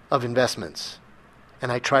of investments.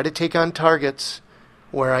 And I try to take on targets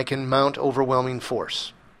where I can mount overwhelming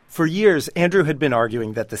force. For years, Andrew had been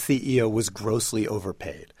arguing that the CEO was grossly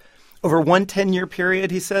overpaid. Over one 10-year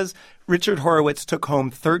period, he says, Richard Horowitz took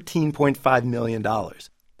home $13.5 million.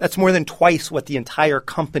 That's more than twice what the entire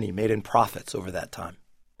company made in profits over that time.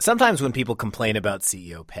 Sometimes when people complain about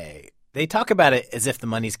CEO pay, they talk about it as if the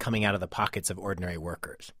money's coming out of the pockets of ordinary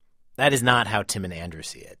workers. That is not how Tim and Andrew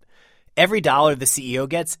see it. Every dollar the CEO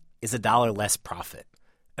gets is a dollar less profit,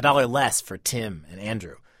 a dollar less for Tim and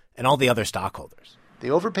Andrew and all the other stockholders. The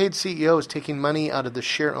overpaid CEO is taking money out of the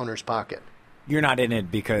share owner's pocket. You're not in it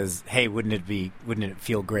because, hey, wouldn't it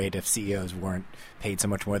feel great if CEOs weren't paid so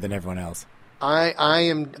much more than everyone else? I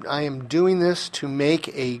am doing this to make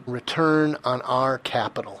a return on our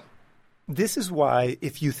capital. This is why,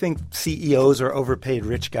 if you think CEOs are overpaid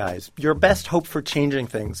rich guys, your best hope for changing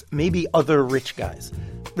things may be other rich guys.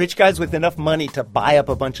 Rich guys with enough money to buy up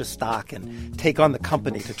a bunch of stock and take on the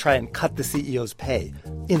company to try and cut the CEO's pay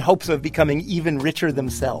in hopes of becoming even richer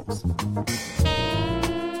themselves.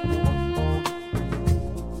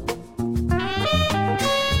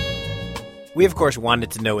 We, of course,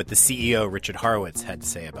 wanted to know what the CEO, Richard Horowitz, had to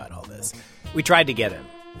say about all this. We tried to get him.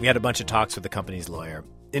 We had a bunch of talks with the company's lawyer.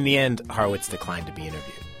 In the end, Horowitz declined to be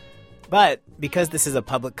interviewed. But because this is a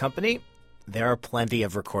public company, there are plenty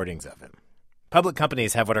of recordings of him. Public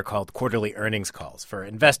companies have what are called quarterly earnings calls for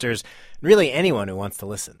investors and really anyone who wants to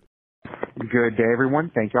listen. Good day,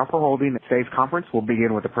 everyone. Thank you all for holding. Today's conference will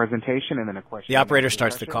begin with a presentation and then a question. The operator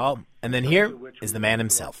starts the call, and then here is the man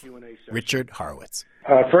himself, Richard Horowitz.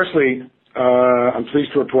 Firstly, I'm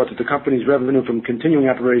pleased to report that the company's revenue from continuing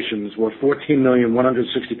operations were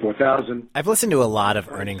 $14,164,000. I've listened to a lot of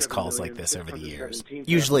earnings calls like this over the years.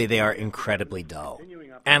 Usually they are incredibly dull.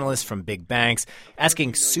 Analysts from big banks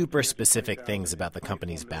asking super specific things about the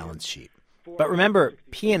company's balance sheet. But remember,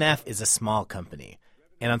 P&F is a small company.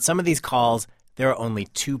 And on some of these calls, there are only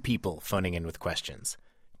two people phoning in with questions.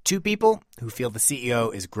 Two people who feel the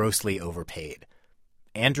CEO is grossly overpaid.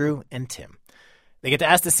 Andrew and Tim. They get to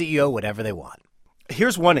ask the CEO whatever they want.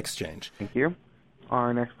 Here's one exchange. Thank you.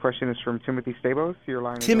 Our next question is from Timothy Stabos. Your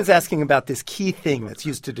line Tim is asking about this key thing that's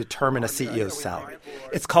used to determine a CEO's salary.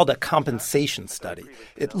 It's called a compensation study.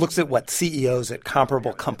 It looks at what CEOs at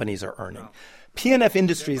comparable companies are earning. P&F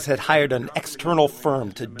Industries had hired an external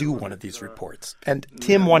firm to do one of these reports, and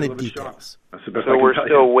Tim wanted details. So we're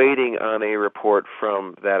still waiting on a report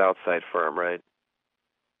from that outside firm, right?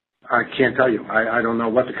 I can't tell you. I don't know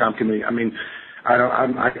what the comp committee. I mean,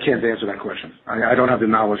 I can't answer that question. I don't have the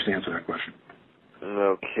knowledge to answer that question.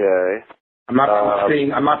 Okay. I'm not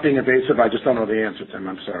being evasive. I just don't know the answer, Tim.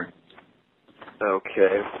 I'm sorry.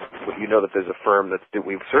 Okay. Well, you know that there's a firm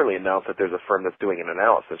we've certainly announced that there's a firm that's doing an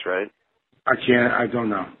analysis, right? I don't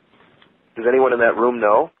know. Does anyone in that room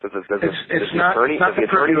know? Does the attorney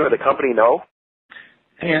for the company know?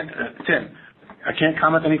 And Tim, I can't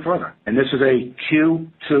comment any further. And this is a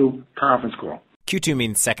Q2 conference call. Q2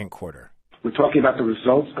 means second quarter. We're talking about the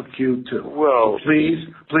results of Q2. Well, so please,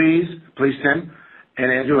 Tim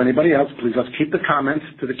and Andrew, anybody else, please let's keep the comments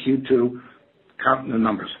to the Q2 count the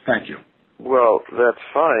numbers. Thank you. Well, that's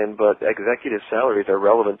fine, but executive salaries are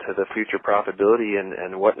relevant to the future profitability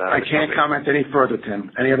and whatnot. I can't comment any further, Tim.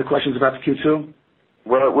 Any other questions about the Q2?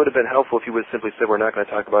 Well, it would have been helpful if you would have simply said we're not going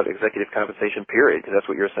to talk about executive compensation, period, because that's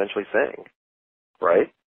what you're essentially saying, right?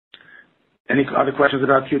 Any other questions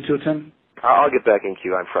about Q2, Tim? I'll get back in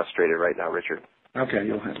queue. I'm frustrated right now, Richard. Okay,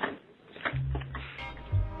 you'll have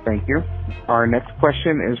Thank you. Our next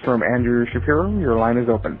question is from Andrew Shapiro. Your line is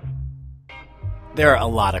open. There are a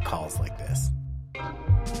lot of calls like this.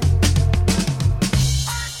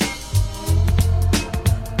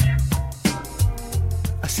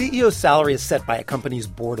 CEO's salary is set by a company's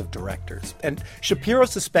board of directors, and Shapiro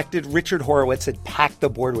suspected Richard Horowitz had packed the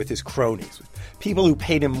board with his cronies, with people who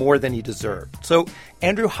paid him more than he deserved. So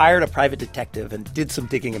Andrew hired a private detective and did some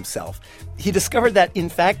digging himself. He discovered that, in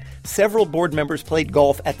fact, several board members played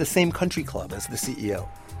golf at the same country club as the CEO.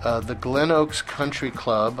 The Glen Oaks Country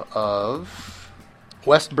Club of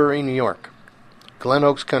Westbury, New York. Glen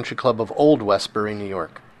Oaks Country Club of Old Westbury, New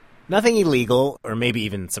York. Nothing illegal or maybe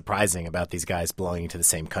even surprising about these guys belonging to the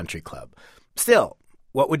same country club. Still,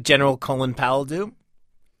 what would General Colin Powell do?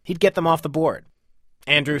 He'd get them off the board.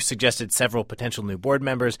 Andrew suggested several potential new board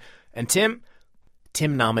members, and Tim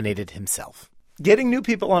nominated himself. Getting new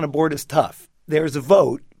people on a board is tough. There's a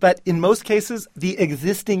vote, but in most cases, the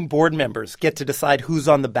existing board members get to decide who's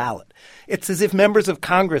on the ballot. It's as if members of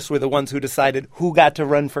Congress were the ones who decided who got to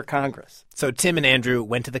run for Congress. So Tim and Andrew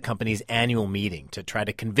went to the company's annual meeting to try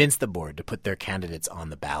to convince the board to put their candidates on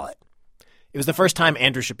the ballot. It was the first time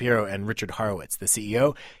Andrew Shapiro and Richard Horowitz, the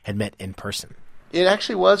CEO, had met in person. It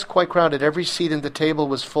actually was quite crowded. Every seat at the table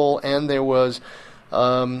was full, and there was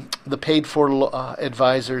the paid-for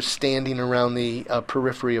advisors standing around the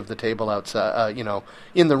periphery of the table outside,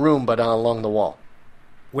 in the room, but along the wall.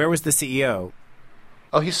 Where was the CEO?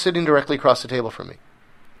 Oh, he's sitting directly across the table from me.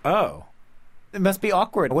 Oh. It must be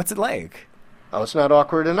awkward. What's it like? Oh, it's not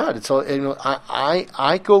awkward or not.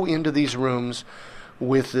 I go into these rooms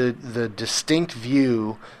with the distinct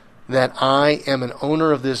view that I am an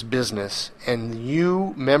owner of this business, and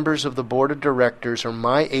you, members of the board of directors, are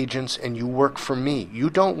my agents, and you work for me. You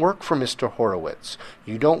don't work for Mr. Horowitz.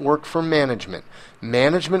 You don't work for management.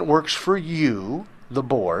 Management works for you, the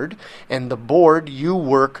board, and the board, you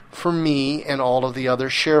work for me and all of the other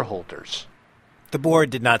shareholders. The board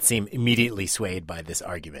did not seem immediately swayed by this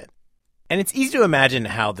argument. And it's easy to imagine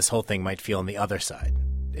how this whole thing might feel on the other side.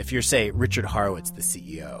 If you're, say, Richard Horowitz, the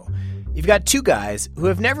CEO, you've got two guys who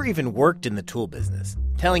have never even worked in the tool business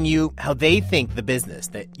telling you how they think the business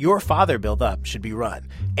that your father built up should be run,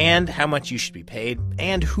 and how much you should be paid,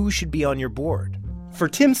 and who should be on your board. For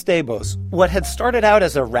Tim Stabos, what had started out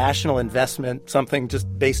as a rational investment, something just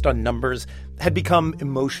based on numbers, had become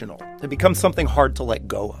emotional, had become something hard to let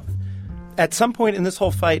go of. At some point in this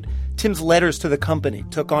whole fight, Tim's letters to the company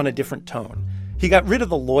took on a different tone. He got rid of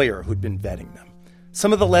the lawyer who'd been vetting them.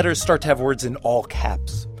 Some of the letters start to have words in all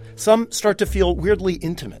caps. Some start to feel weirdly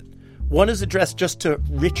intimate. One is addressed just to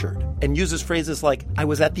Richard and uses phrases like, "I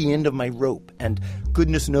was at the end of my rope," and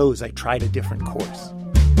 "goodness knows I tried a different course."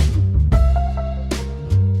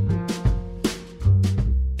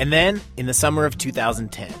 And then, in the summer of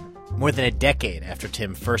 2010, more than a decade after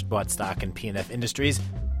Tim first bought stock in P&F Industries,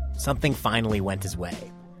 something finally went his way.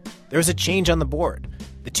 There was a change on the board.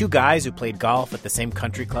 The two guys who played golf at the same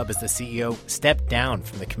country club as the CEO stepped down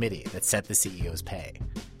from the committee that set the CEO's pay.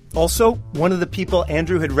 Also, one of the people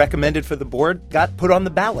Andrew had recommended for the board got put on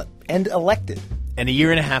the ballot and elected. And a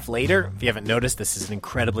year and a half later, if you haven't noticed, this is an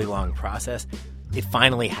incredibly long process, it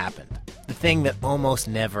finally happened. The thing that almost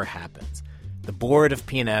never happens. The board of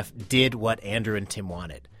P&F did what Andrew and Tim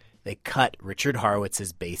wanted. They cut Richard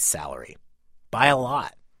Horowitz's base salary. By a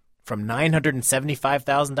lot. From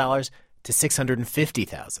 $975,000 to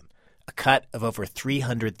 $650,000. A cut of over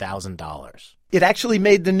 $300,000. It actually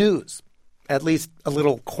made the news. At least a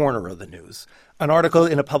little corner of the news. An article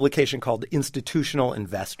in a publication called Institutional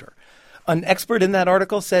Investor. An expert in that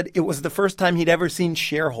article said it was the first time he'd ever seen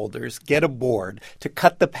shareholders get a board to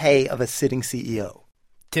cut the pay of a sitting CEO.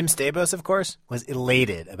 Tim Stabos, of course, was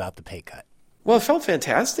elated about the pay cut. Well, it felt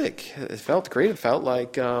fantastic. It felt great. It felt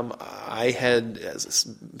like I had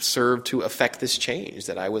served to affect this change,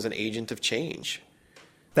 that I was an agent of change.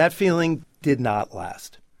 That feeling did not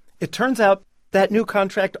last. It turns out that new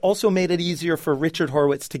contract also made it easier for Richard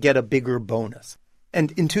Horowitz to get a bigger bonus.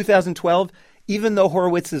 And in 2012, even though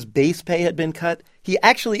Horowitz's base pay had been cut, he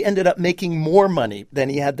actually ended up making more money than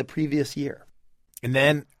he had the previous year. And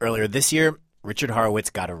then, earlier this year, Richard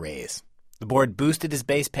Horowitz got a raise. The board boosted his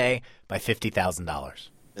base pay by $50,000.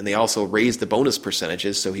 And they also raised the bonus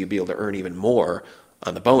percentages so he'd be able to earn even more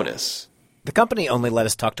on the bonus. The company only let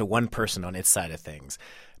us talk to one person on its side of things,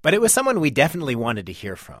 but it was someone we definitely wanted to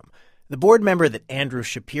hear from. The board member that Andrew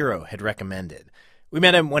Shapiro had recommended. We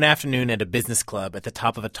met him one afternoon at a business club at the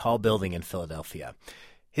top of a tall building in Philadelphia.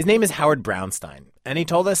 His name is Howard Brownstein, and he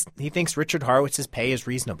told us he thinks Richard Horowitz's pay is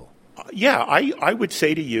reasonable. Yeah, I would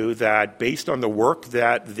say to you that based on the work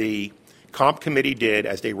that the comp committee did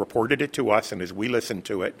as they reported it to us and as we listened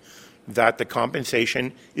to it, that the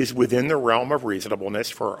compensation is within the realm of reasonableness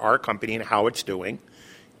for our company and how it's doing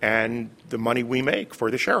and the money we make for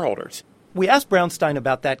the shareholders. We asked Brownstein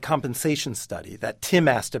about that compensation study that Tim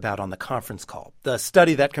asked about on the conference call, the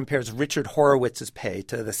study that compares Richard Horowitz's pay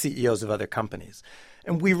to the CEOs of other companies.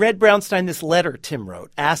 And we read Brownstein this letter Tim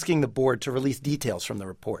wrote, asking the board to release details from the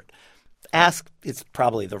report. Ask is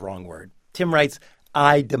probably the wrong word. Tim writes,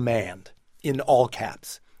 "I demand," in all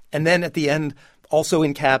caps. And then at the end, also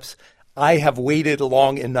in caps, "I have waited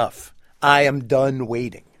long enough. I am done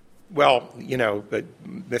waiting." Well, but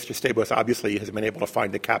Mr. Stables obviously has been able to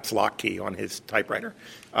find the caps lock key on his typewriter.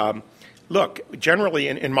 Look, generally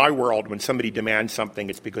in my world, when somebody demands something,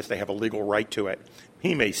 it's because they have a legal right to it.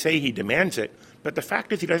 He may say he demands it, but the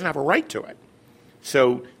fact is he doesn't have a right to it.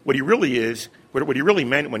 So what he really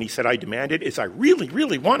meant when he said I demand it is I really,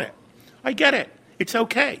 really want it. I get it. It's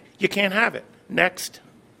okay. You can't have it. Next.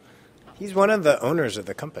 He's one of the owners of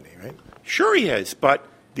the company, right? Sure he is, but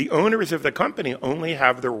the owners of the company only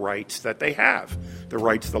have the rights that they have, the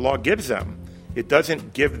rights the law gives them. It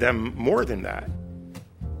doesn't give them more than that.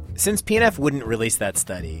 Since P&F wouldn't release that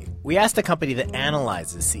study, we asked a company that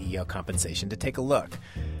analyzes CEO compensation to take a look.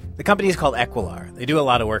 The company is called Equilar. They do a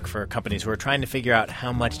lot of work for companies who are trying to figure out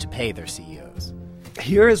how much to pay their CEOs.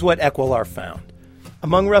 Here is what Equilar found.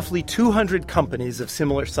 Among roughly 200 companies of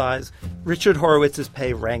similar size, Richard Horowitz's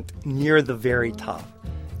pay ranked near the very top.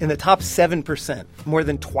 In the top 7%, more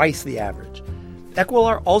than twice the average.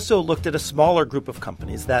 Equilar also looked at a smaller group of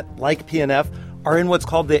companies that, like P&F, are in what's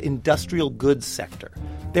called the industrial goods sector.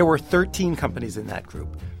 There were 13 companies in that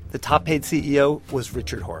group. The top-paid CEO was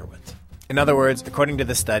Richard Horowitz. In other words, according to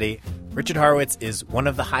the study, Richard Horowitz is one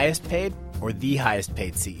of the highest paid or the highest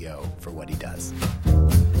paid CEO for what he does.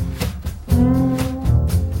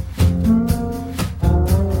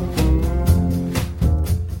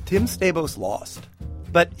 Tim Stables lost.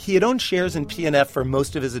 But he had owned shares in P&F for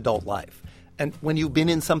most of his adult life. And when you've been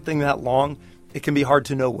in something that long, it can be hard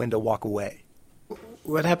to know when to walk away.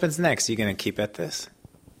 What happens next? Are you going to keep at this?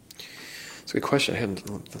 It's a good question. I hadn't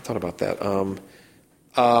thought about that. I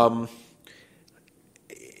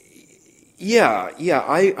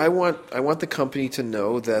want the company to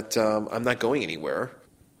know that I'm not going anywhere.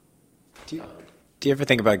 Do you ever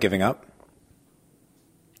think about giving up?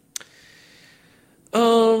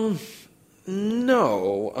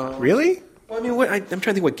 No. Really? Well, I mean, I'm trying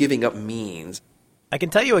to think what giving up means. I can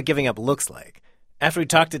tell you what giving up looks like. After we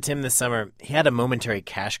talked to Tim this summer, he had a momentary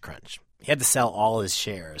cash crunch. He had to sell all his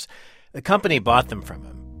shares. The company bought them from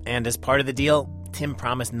him. And as part of the deal, Tim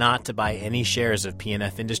promised not to buy any shares of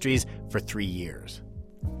P&F Industries for 3 years.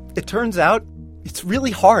 It turns out it's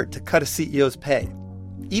really hard to cut a CEO's pay,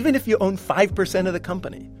 even if you own 5% of the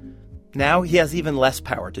company. Now he has even less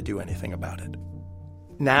power to do anything about it.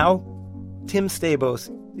 Now, Tim Stables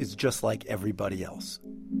is just like everybody else.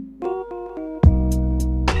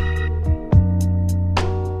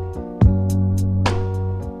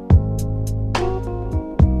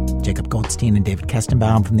 Jacob Goldstein and David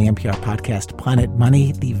Kestenbaum from the NPR podcast Planet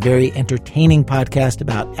Money, the very entertaining podcast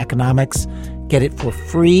about economics. Get it for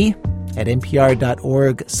free at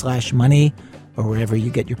npr.org/money or wherever you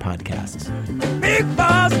get your podcasts. Big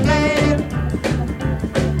boss man,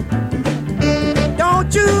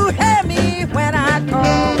 don't you hear me when I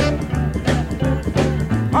call?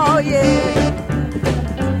 Oh yeah,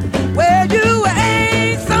 well you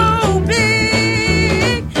ain't so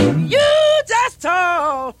big, you just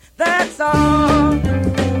tall, that's all.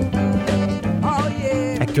 Oh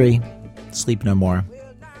yeah. Act 3, Sleep No More.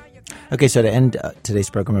 Okay, so to end today's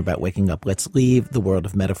program about waking up, let's leave the world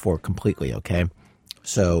of metaphor completely, okay?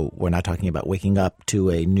 So we're not talking about waking up to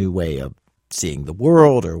a new way of seeing the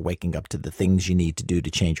world or waking up to the things you need to do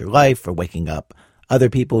to change your life or waking up other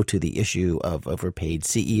people to the issue of overpaid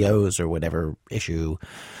CEOs or whatever issue.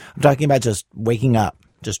 I'm talking about just waking up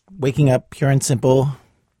pure and simple.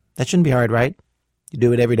 That shouldn't be hard, right? You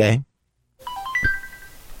do it every day.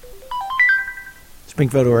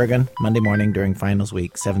 Springfield, Oregon, Monday morning during finals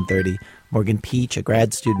week, 7:30. Morgan Peach, a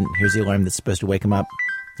grad student, hears the alarm that's supposed to wake him up,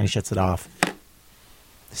 and he shuts it off.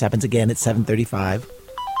 This happens again at 7:35,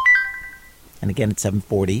 and again at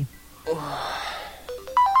 7:40.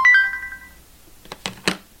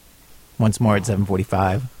 Once more at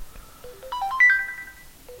 7:45.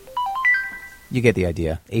 You get the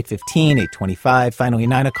idea. 8:15, 8:25, finally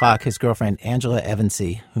 9 o'clock, his girlfriend Angela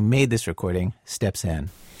Evansy, who made this recording, steps in.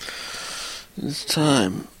 It's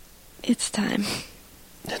time. It's time.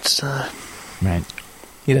 It's time. Right.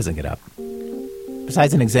 He doesn't get up.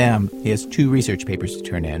 Besides an exam, he has 2 research papers to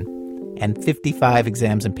turn in and 55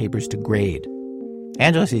 exams and papers to grade.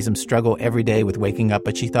 Angela sees him struggle every day with waking up,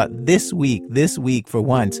 but she thought this week, for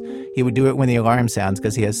once, he would do it when the alarm sounds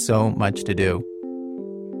because he has so much to do.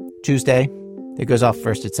 Tuesday, it goes off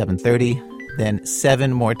first at 7:30, then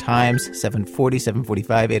 7 more times, 7:40,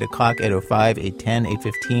 7:45, 8 o'clock, 8:05, 8:10,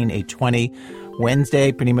 8:15, 8:20.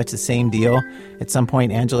 Wednesday, pretty much the same deal. At some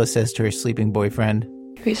point, Angela says to her sleeping boyfriend,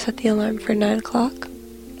 "Have you set the alarm for 9 o'clock?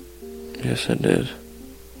 Yes, I did.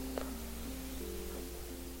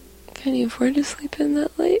 Can you afford to sleep in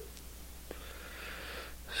that late?"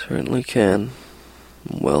 Certainly can.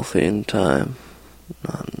 I'm wealthy in time,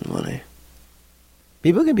 not in money.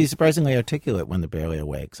 People can be surprisingly articulate when they're barely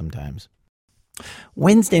awake sometimes.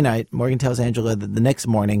 Wednesday night, Morgan tells Angela that the next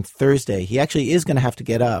morning, Thursday, he actually is going to have to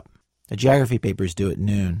get up. The geography papers due at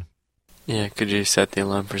noon. Yeah, could you set the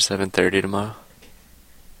alarm for 7:30 tomorrow?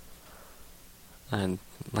 I'd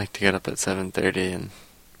like to get up at 7:30 and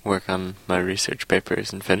work on my research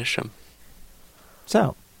papers and finish them.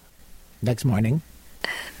 So, next morning.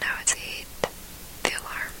 And now it's 8. The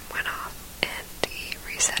alarm went off and he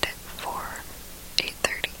reset it for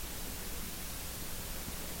 8:30.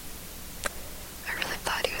 I really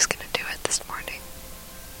thought he was going to do it this morning.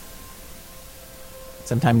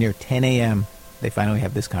 Sometime near 10 a.m., they finally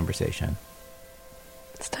have this conversation.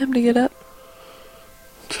 It's time to get up.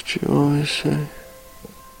 That's what you always say.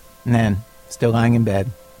 And then, still lying in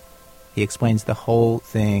bed, he explains the whole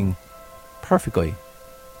thing perfectly.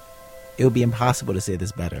 It would be impossible to say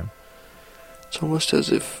this better. It's almost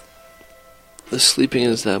as if the sleeping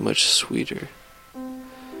is that much sweeter.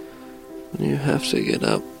 When you have to get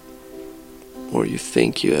up, or you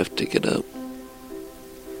think you have to get up,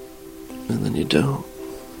 and then you don't.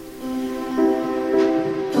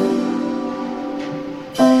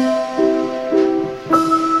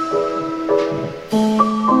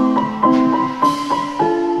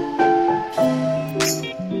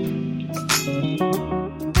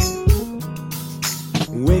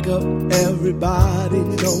 Wake up, everybody,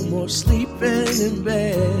 no more sleeping in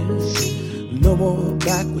bed. No more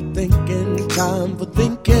backward thinking, time for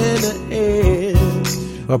thinking ahead.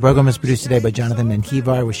 Our program is produced today by Jonathan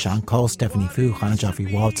Menjivar with Sean Cole, Stephanie Fu, Hannah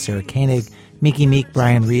Jaffe-Walt, Sarah Koenig, Mickey Meek,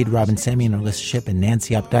 Brian Reed, Robin Semien, Alyssa Shipp, and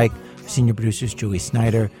Nancy Updike. Our senior producers, Julie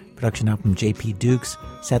Snyder. Production help from J.P. Dukes.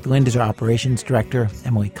 Seth Lind is our operations director.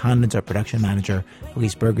 Emily Condon's our production manager.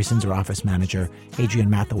 Elise Bergerson's our office manager. Adrian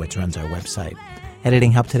Mathowitz runs our website.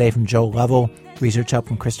 Editing help today from Joel Lovell. Research help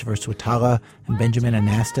from Christopher Swatala and Benjamin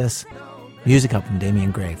Anastas. Music help from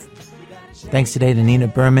Damian Grave. Thanks today to Nina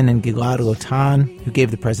Berman and Gilad Lotan, who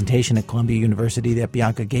gave the presentation at Columbia University that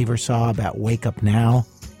Bianca Gaver saw about Wake Up Now.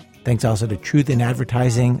 Thanks also to Truth in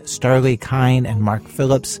Advertising, Starley Kine, and Mark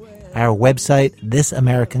Phillips. Our website,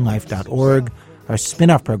 thisamericanlife.org. Our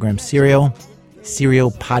spin-off program, Serial,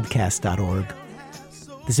 serialpodcast.org.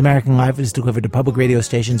 This American Life is delivered to public radio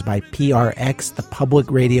stations by PRX, the Public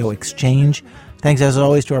Radio Exchange. Thanks, as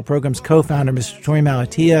always, to our program's co-founder, Mr. Troy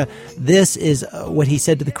Malatia. This is what he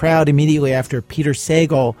said to the crowd immediately after Peter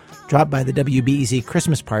Sagal dropped by the WBEZ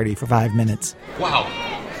Christmas party for 5 minutes. Wow.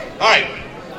 All right.